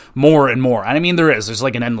was more and more. And I mean, there's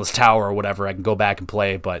like an endless tower or whatever I can go back and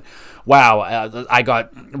play, but wow, I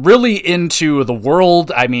got really into the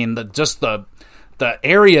world. I mean, the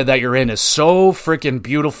area that you're in is so freaking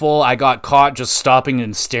beautiful. I got caught just stopping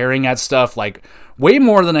and staring at stuff, like, way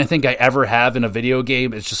more than I think I ever have in a video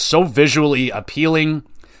game. It's just so visually appealing.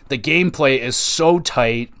 The gameplay is so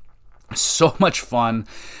tight, so much fun.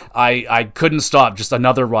 I couldn't stop. Just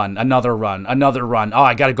another run. Oh,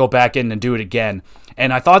 I gotta go back in and do it again.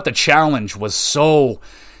 And I thought the challenge was so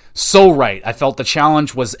right. I felt the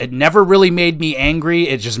challenge it never really made me angry.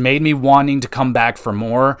 It just made me wanting to come back for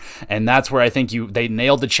more. And that's where I think they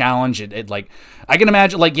nailed the challenge. It like, I can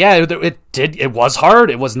imagine, like, yeah, it was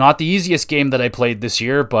hard. It was not the easiest game that I played this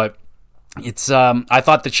year, but I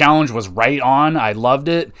thought the challenge was right on. I loved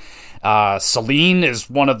it. Celine is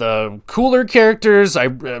one of the cooler characters.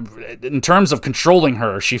 In terms of controlling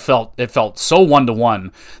her, it felt so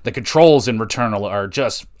 1-to-1. The controls in Returnal are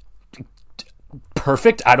just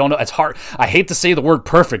perfect. I don't know. It's hard. I hate to say the word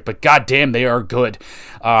perfect, but goddamn, they are good.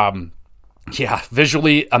 Yeah,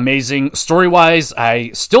 visually amazing. Story-wise,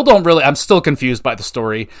 I'm still confused by the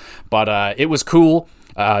story, but it was cool.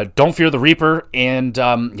 Don't Fear the Reaper, and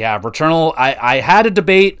yeah, Returnal, I had a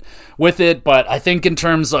debate with it, but I think in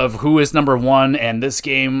terms of who is number 1 and this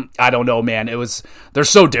game, I don't know, man. They're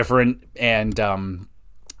so different, and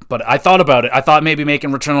but I thought about it. I thought maybe making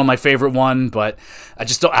Returnal my favorite one, but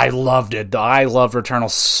I loved it. I loved Returnal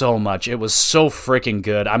so much. It was so freaking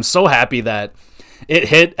good. I'm so happy that it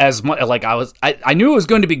hit as much. Like, I knew it was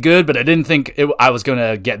going to be good, but I didn't think I was going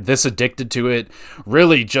to get this addicted to it.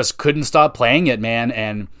 Really just couldn't stop playing it, man.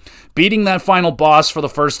 And beating that final boss for the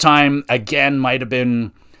first time, again, might have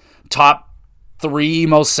been top 3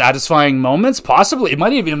 most satisfying moments. Possibly, it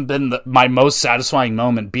might have even been my most satisfying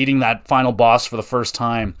moment, beating that final boss for the first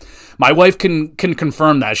time. My wife can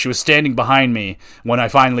confirm that. She was standing behind me when I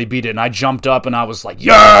finally beat it, and I jumped up and I was like,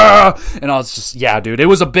 yeah! And I was just, yeah, dude, it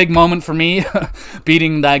was a big moment for me,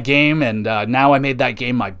 beating that game, and now I made that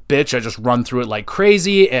game my bitch. I just run through it like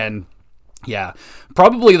crazy, and yeah,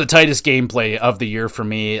 probably the tightest gameplay of the year for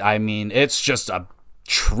me. I mean, it's just a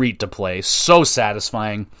treat to play. So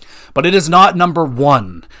satisfying. But it is not number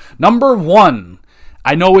 1. Number 1.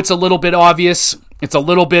 I know it's a little bit obvious. It's a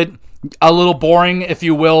little boring, if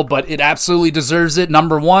you will, but it absolutely deserves it.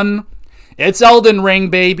 Number 1. It's Elden Ring,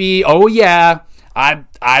 baby. Oh yeah. I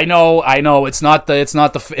know. It's not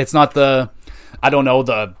the I don't know,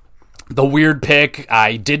 the weird pick.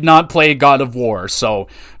 I did not play God of War, so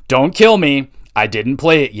don't kill me. I didn't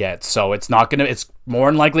play it yet, so it's more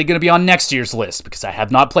than likely going to be on next year's list, because I have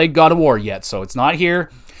not played God of War yet, so it's not here.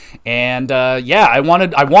 And yeah, I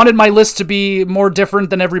wanted my list to be more different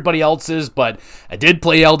than everybody else's, but I did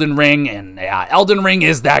play Elden Ring, and yeah, Elden Ring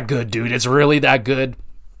is that good, dude. It's really that good.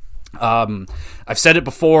 I've said it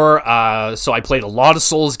before, so I played a lot of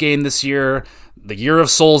Souls games this year. The year of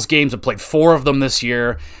Souls games, I played 4 of them this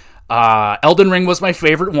year. Elden Ring was my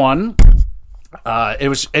favorite one.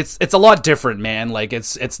 It's a lot different, man. Like,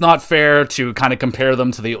 it's not fair to kind of compare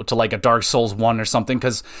them to like a Dark Souls 1 or something,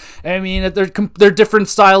 because I mean, they're different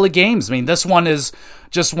style of games. I mean, this one is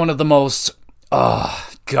just one of the most,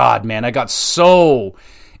 God, man, I got so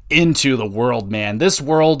into the world, man. This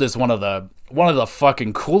world is one of one of the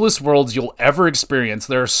fucking coolest worlds you'll ever experience.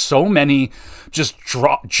 There are so many just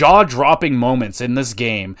jaw-dropping moments in this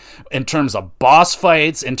game in terms of boss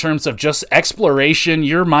fights, in terms of just exploration.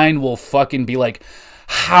 Your mind will fucking be like,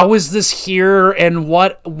 how is this here, and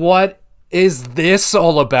what is this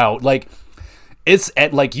all about? Like, it's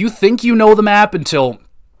at, like, you think you know the map and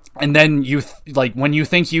then you when you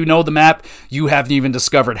think you know the map, you haven't even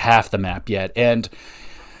discovered half the map yet. And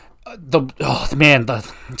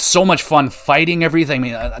so much fun fighting everything. I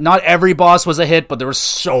mean, not every boss was a hit, but there were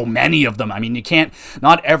so many of them. I mean,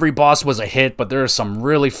 not every boss was a hit, but there are some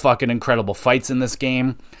really fucking incredible fights in this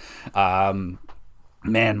game.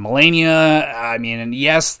 Melania, I mean, and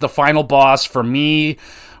yes, the final boss for me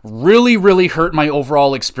really, really hurt my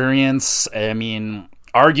overall experience. I mean,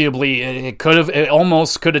 arguably, it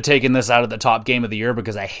almost could have taken this out of the top game of the year,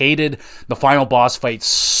 because I hated the final boss fight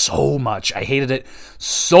so much. I hated it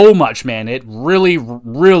so much, man. It really,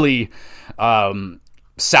 really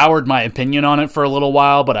soured my opinion on it for a little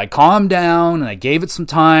while, but I calmed down and I gave it some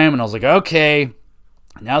time, and I was like, okay,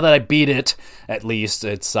 now that I beat it, at least,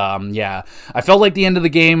 it's, I felt like the end of the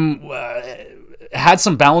game had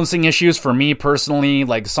some balancing issues for me personally.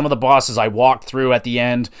 Like, some of the bosses I walked through at the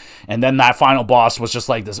end, and then that final boss was just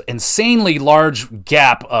like this insanely large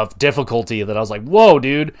gap of difficulty that I was like, whoa,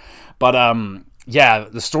 dude. But,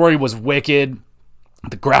 the story was wicked.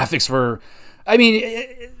 The graphics were, I mean,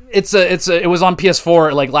 it was on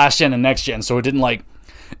PS4, like, last gen and next gen, so it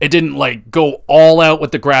didn't go all out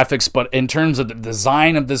with the graphics, but in terms of the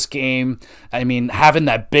design of this game, I mean, having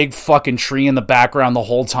that big fucking tree in the background the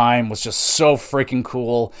whole time was just so freaking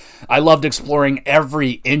cool. I loved exploring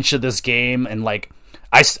every inch of this game, and like,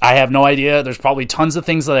 I have no idea. There's probably tons of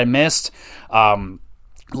things that I missed.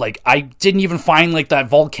 Like, I didn't even find, like, that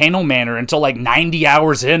Volcano Manor until, like, 90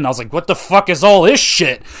 hours in. I was like, what the fuck is all this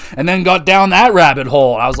shit? And then got down that rabbit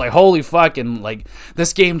hole. I was like, holy fuck. And, like,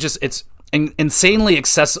 this game just, it's insanely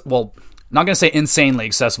accessible. Well, not going to say insanely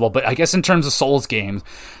accessible, but I guess in terms of Souls games,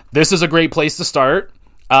 this is a great place to start.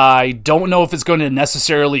 I don't know if it's going to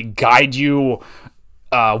necessarily guide you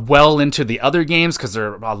well into the other games, because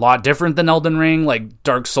they're a lot different than Elden Ring. Like,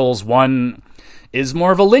 Dark Souls 1 is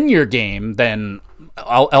more of a linear game than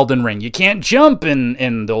Elden Ring. You can't jump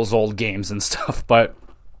in those old games and stuff, but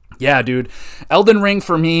yeah, dude, Elden Ring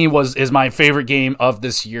for me is my favorite game of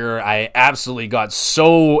this year. I absolutely got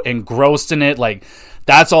so engrossed in it. Like,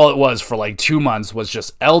 that's all it was for like 2 months, was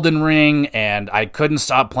just Elden Ring, and I couldn't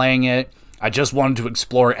stop playing it. I just wanted to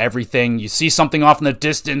explore everything. You see something off in the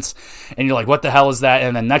distance, and you're like, what the hell is that?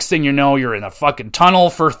 And then next thing you know, you're in a fucking tunnel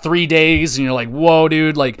for 3 days, and you're like, whoa,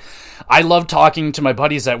 dude. Like, I love talking to my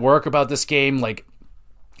buddies at work about this game. Like,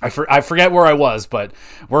 I forget where I was, but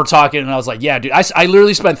we're talking, and I was like, yeah, dude, I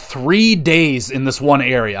literally spent 3 days in this one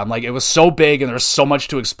area. I'm like, it was so big, and there's so much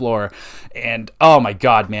to explore. And, oh my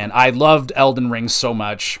god, man, I loved Elden Ring so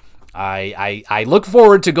much. I look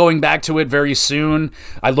forward to going back to it very soon.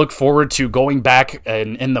 I look forward to going back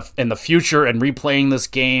in the future and replaying this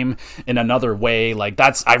game in another way. Like,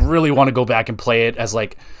 I really want to go back and play it as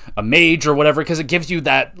like a mage or whatever, because it gives you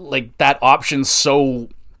that option. So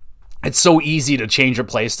it's so easy to change your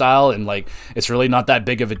playstyle, and like, it's really not that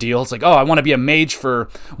big of a deal. It's like, oh, I want to be a mage for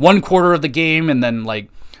 1/4 of the game, and then like,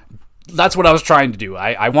 that's what I was trying to do.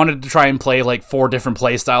 I wanted to try and play like 4 different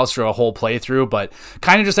playstyles through a whole playthrough, but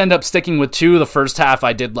kind of just end up sticking with 2. The first half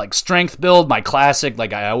I did like strength build, my classic,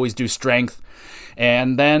 like I always do strength,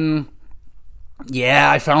 and then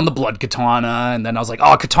I found the blood katana, and then I was like,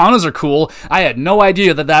 oh, katanas are cool. I had no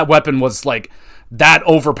idea that weapon was like that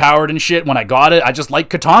overpowered and shit. When I got it, I just like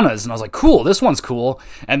katanas, and I was like, cool, this one's cool.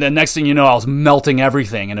 And then next thing you know, I was melting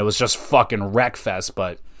everything, and it was just fucking wreckfest.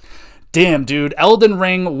 But damn, dude, Elden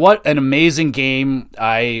Ring, what an amazing game.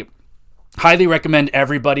 I highly recommend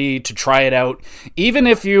everybody to try it out. Even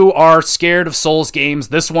if you are scared of Souls games,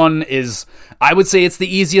 this one is, I would say it's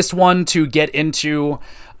the easiest one to get into.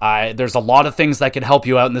 There's a lot of things that can help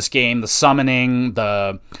you out in this game. The summoning,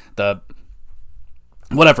 the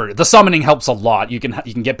summoning helps a lot. You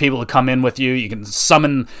can get people to come in with you. You can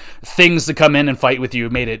summon things to come in and fight with you.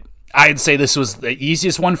 I'd say this was the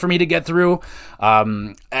easiest one for me to get through.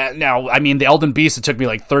 Now, I mean, the Elden Beast, it took me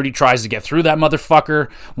like 30 tries to get through that motherfucker.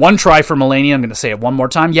 1 try for Melania. I'm going to say it one more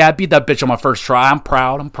time. Yeah, I beat that bitch on my first try. I'm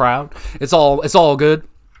proud. It's all good.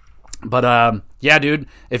 But, yeah, dude,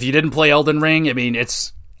 if you didn't play Elden Ring, I mean,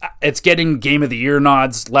 it's getting Game of the Year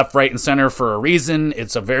nods left, right, and center for a reason.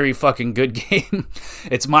 It's a very fucking good game.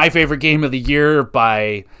 It's my favorite game of the year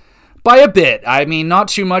by a bit. I mean, not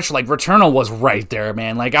too much. Like, Returnal was right there,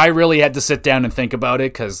 man. Like, I really had to sit down and think about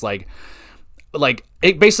it, because, like,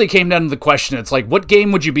 it basically came down to the question. It's like, what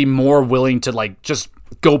game would you be more willing to, like, just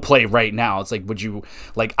go play right now. It's like, would you,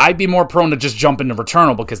 like, I'd be more prone to just jump into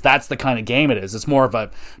Returnal because that's the kind of game it is. It's more of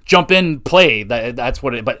a jump in, play. That's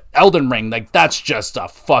what it, but Elden Ring, like, that's just a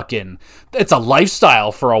fucking, it's a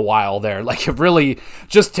lifestyle for a while there. Like, it really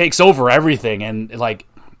just takes over everything, and, like,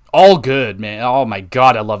 all good, man. Oh my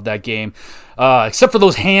God, I love that game. Except for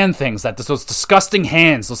those hand things, those disgusting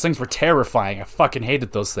hands. Those things were terrifying. I fucking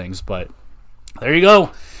hated those things, but there you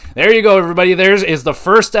go. There you go, everybody. There's is the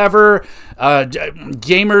first ever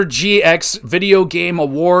Gamer GX Video Game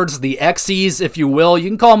Awards, the Xies, if you will. You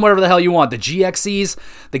can call them whatever the hell you want. The GXies,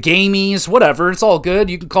 the Gamies, whatever. It's all good.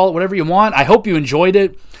 You can call it whatever you want. I hope you enjoyed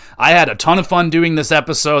it. I had a ton of fun doing this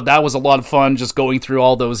episode. That was a lot of fun just going through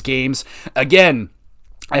all those games. Again,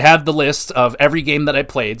 I have the list of every game that I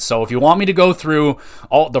played, so if you want me to go through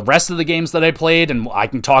all the rest of the games that I played, and I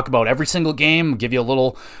can talk about every single game, give you a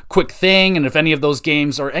little quick thing, and if any of those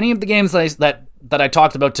games, or any of the games that I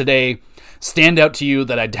talked about today stand out to you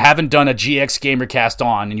that I haven't done a GXGamerCast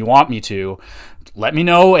on, and you want me to, let me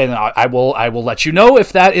know, and I will let you know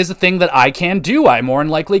if that is a thing that I can do. I more than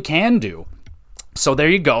likely can do. So there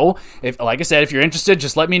you go. If, like I said, if you're interested,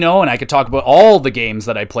 just let me know, and I could talk about all the games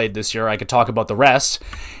that I played this year. I could talk about the rest.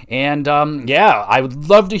 And, yeah, I would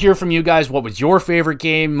love to hear from you guys. What was your favorite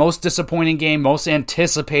game, most disappointing game, most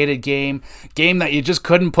anticipated game that you just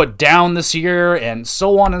couldn't put down this year, and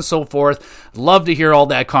so on and so forth. Love to hear all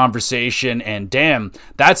that conversation, and damn,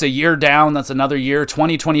 that's a year down. That's another year.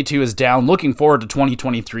 2022 is down. Looking forward to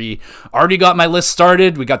 2023. Already got my list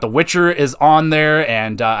started. We got The Witcher is on there,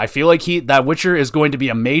 and I feel like that Witcher is going to be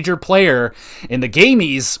a major player in the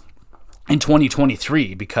gamies in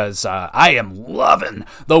 2023, because I am loving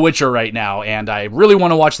The Witcher right now, and I really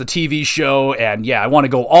want to watch the TV show, and yeah, I want to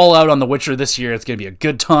go all out on The Witcher this year. It's going to be a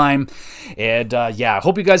good time, and yeah, I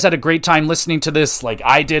hope you guys had a great time listening to this like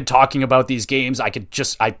I did, talking about these games. I could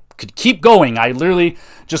keep going. I literally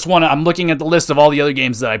just I'm looking at the list of all the other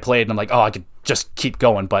games that I played, and I'm like, oh, I could just keep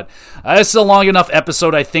going, but this is a long enough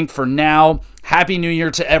episode, I think, for now. Happy New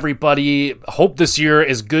Year to everybody. Hope this year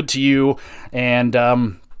is good to you, and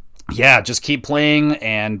yeah, just keep playing,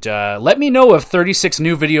 and let me know if 36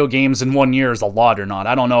 new video games in 1 year is a lot or not.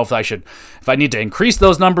 I don't know if I need to increase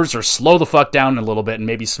those numbers or slow the fuck down a little bit and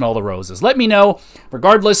maybe smell the roses. Let me know.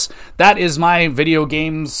 Regardless, that is my video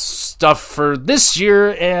games stuff for this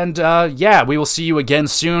year, and yeah, we will see you again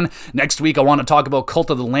soon. Next week, I want to talk about Cult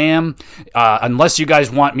of the Lamb. Unless you guys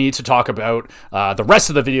want me to talk about the rest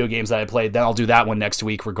of the video games that I played, then I'll do that one next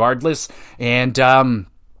week regardless. And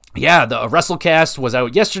yeah, the WrestleCast was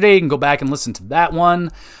out yesterday. You can go back and listen to that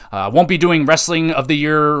one. Won't be doing Wrestling of the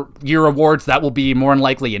Year awards. That will be more than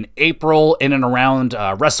likely in April, in and around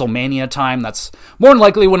WrestleMania time. That's more than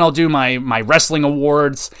likely when I'll do my wrestling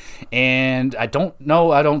awards. And I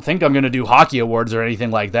don't think I'm going to do hockey awards or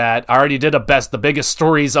anything like that. I already did the biggest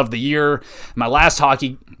stories of the year, my last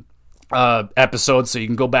hockey episode, so you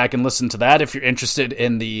can go back and listen to that if you're interested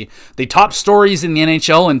in the top stories in the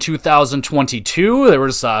NHL in 2022. There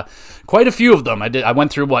was quite a few of them. I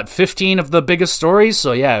went through 15 of the biggest stories,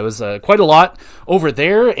 so yeah, it was quite a lot over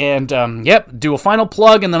there. And yep, do a final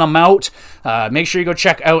plug and then I'm out. Make sure you go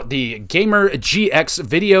check out the Gamer GX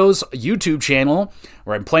Videos YouTube channel,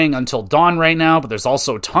 where I'm playing Until Dawn right now, but there's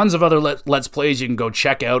also tons of other Let's Plays you can go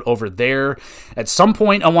check out over there. At some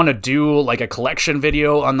point, I want to do like a collection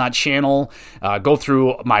video on that channel, go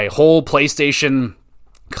through my whole PlayStation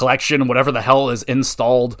collection, whatever the hell is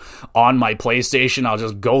installed on my PlayStation. I'll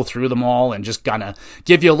just go through them all and just kind of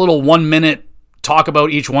give you a little 1 minute talk about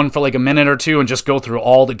each one for like a minute or two and just go through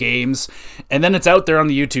all the games. And then it's out there on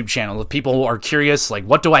the YouTube channel. If people are curious, like,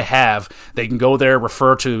 what do I have? They can go there,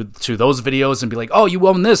 refer to those videos and be like, oh, you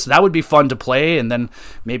own this. That would be fun to play. And then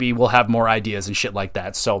maybe we'll have more ideas and shit like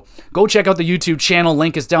that. So go check out the YouTube channel.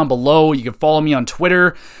 Link is down below. You can follow me on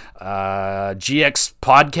Twitter. GX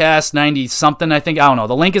Podcast 90 something, I think. I don't know.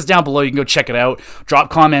 The link is down below. You can go check it out.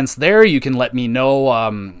 Drop comments there. You can let me know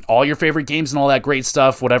all your favorite games and all that great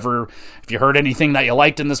stuff. Whatever. If you heard anything that you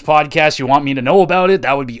liked in this podcast, you want me to know about it,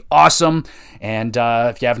 that would be awesome. And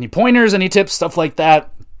if you have any pointers, any tips, stuff like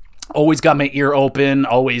that, always got my ear open,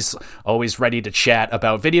 always ready to chat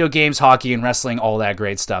about video games, hockey, and wrestling, all that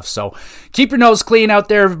great stuff. So keep your nose clean out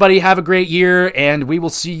there, everybody. Have a great year, and we will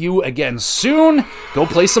see you again soon. Go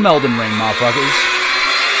play some Elden Ring, motherfuckers.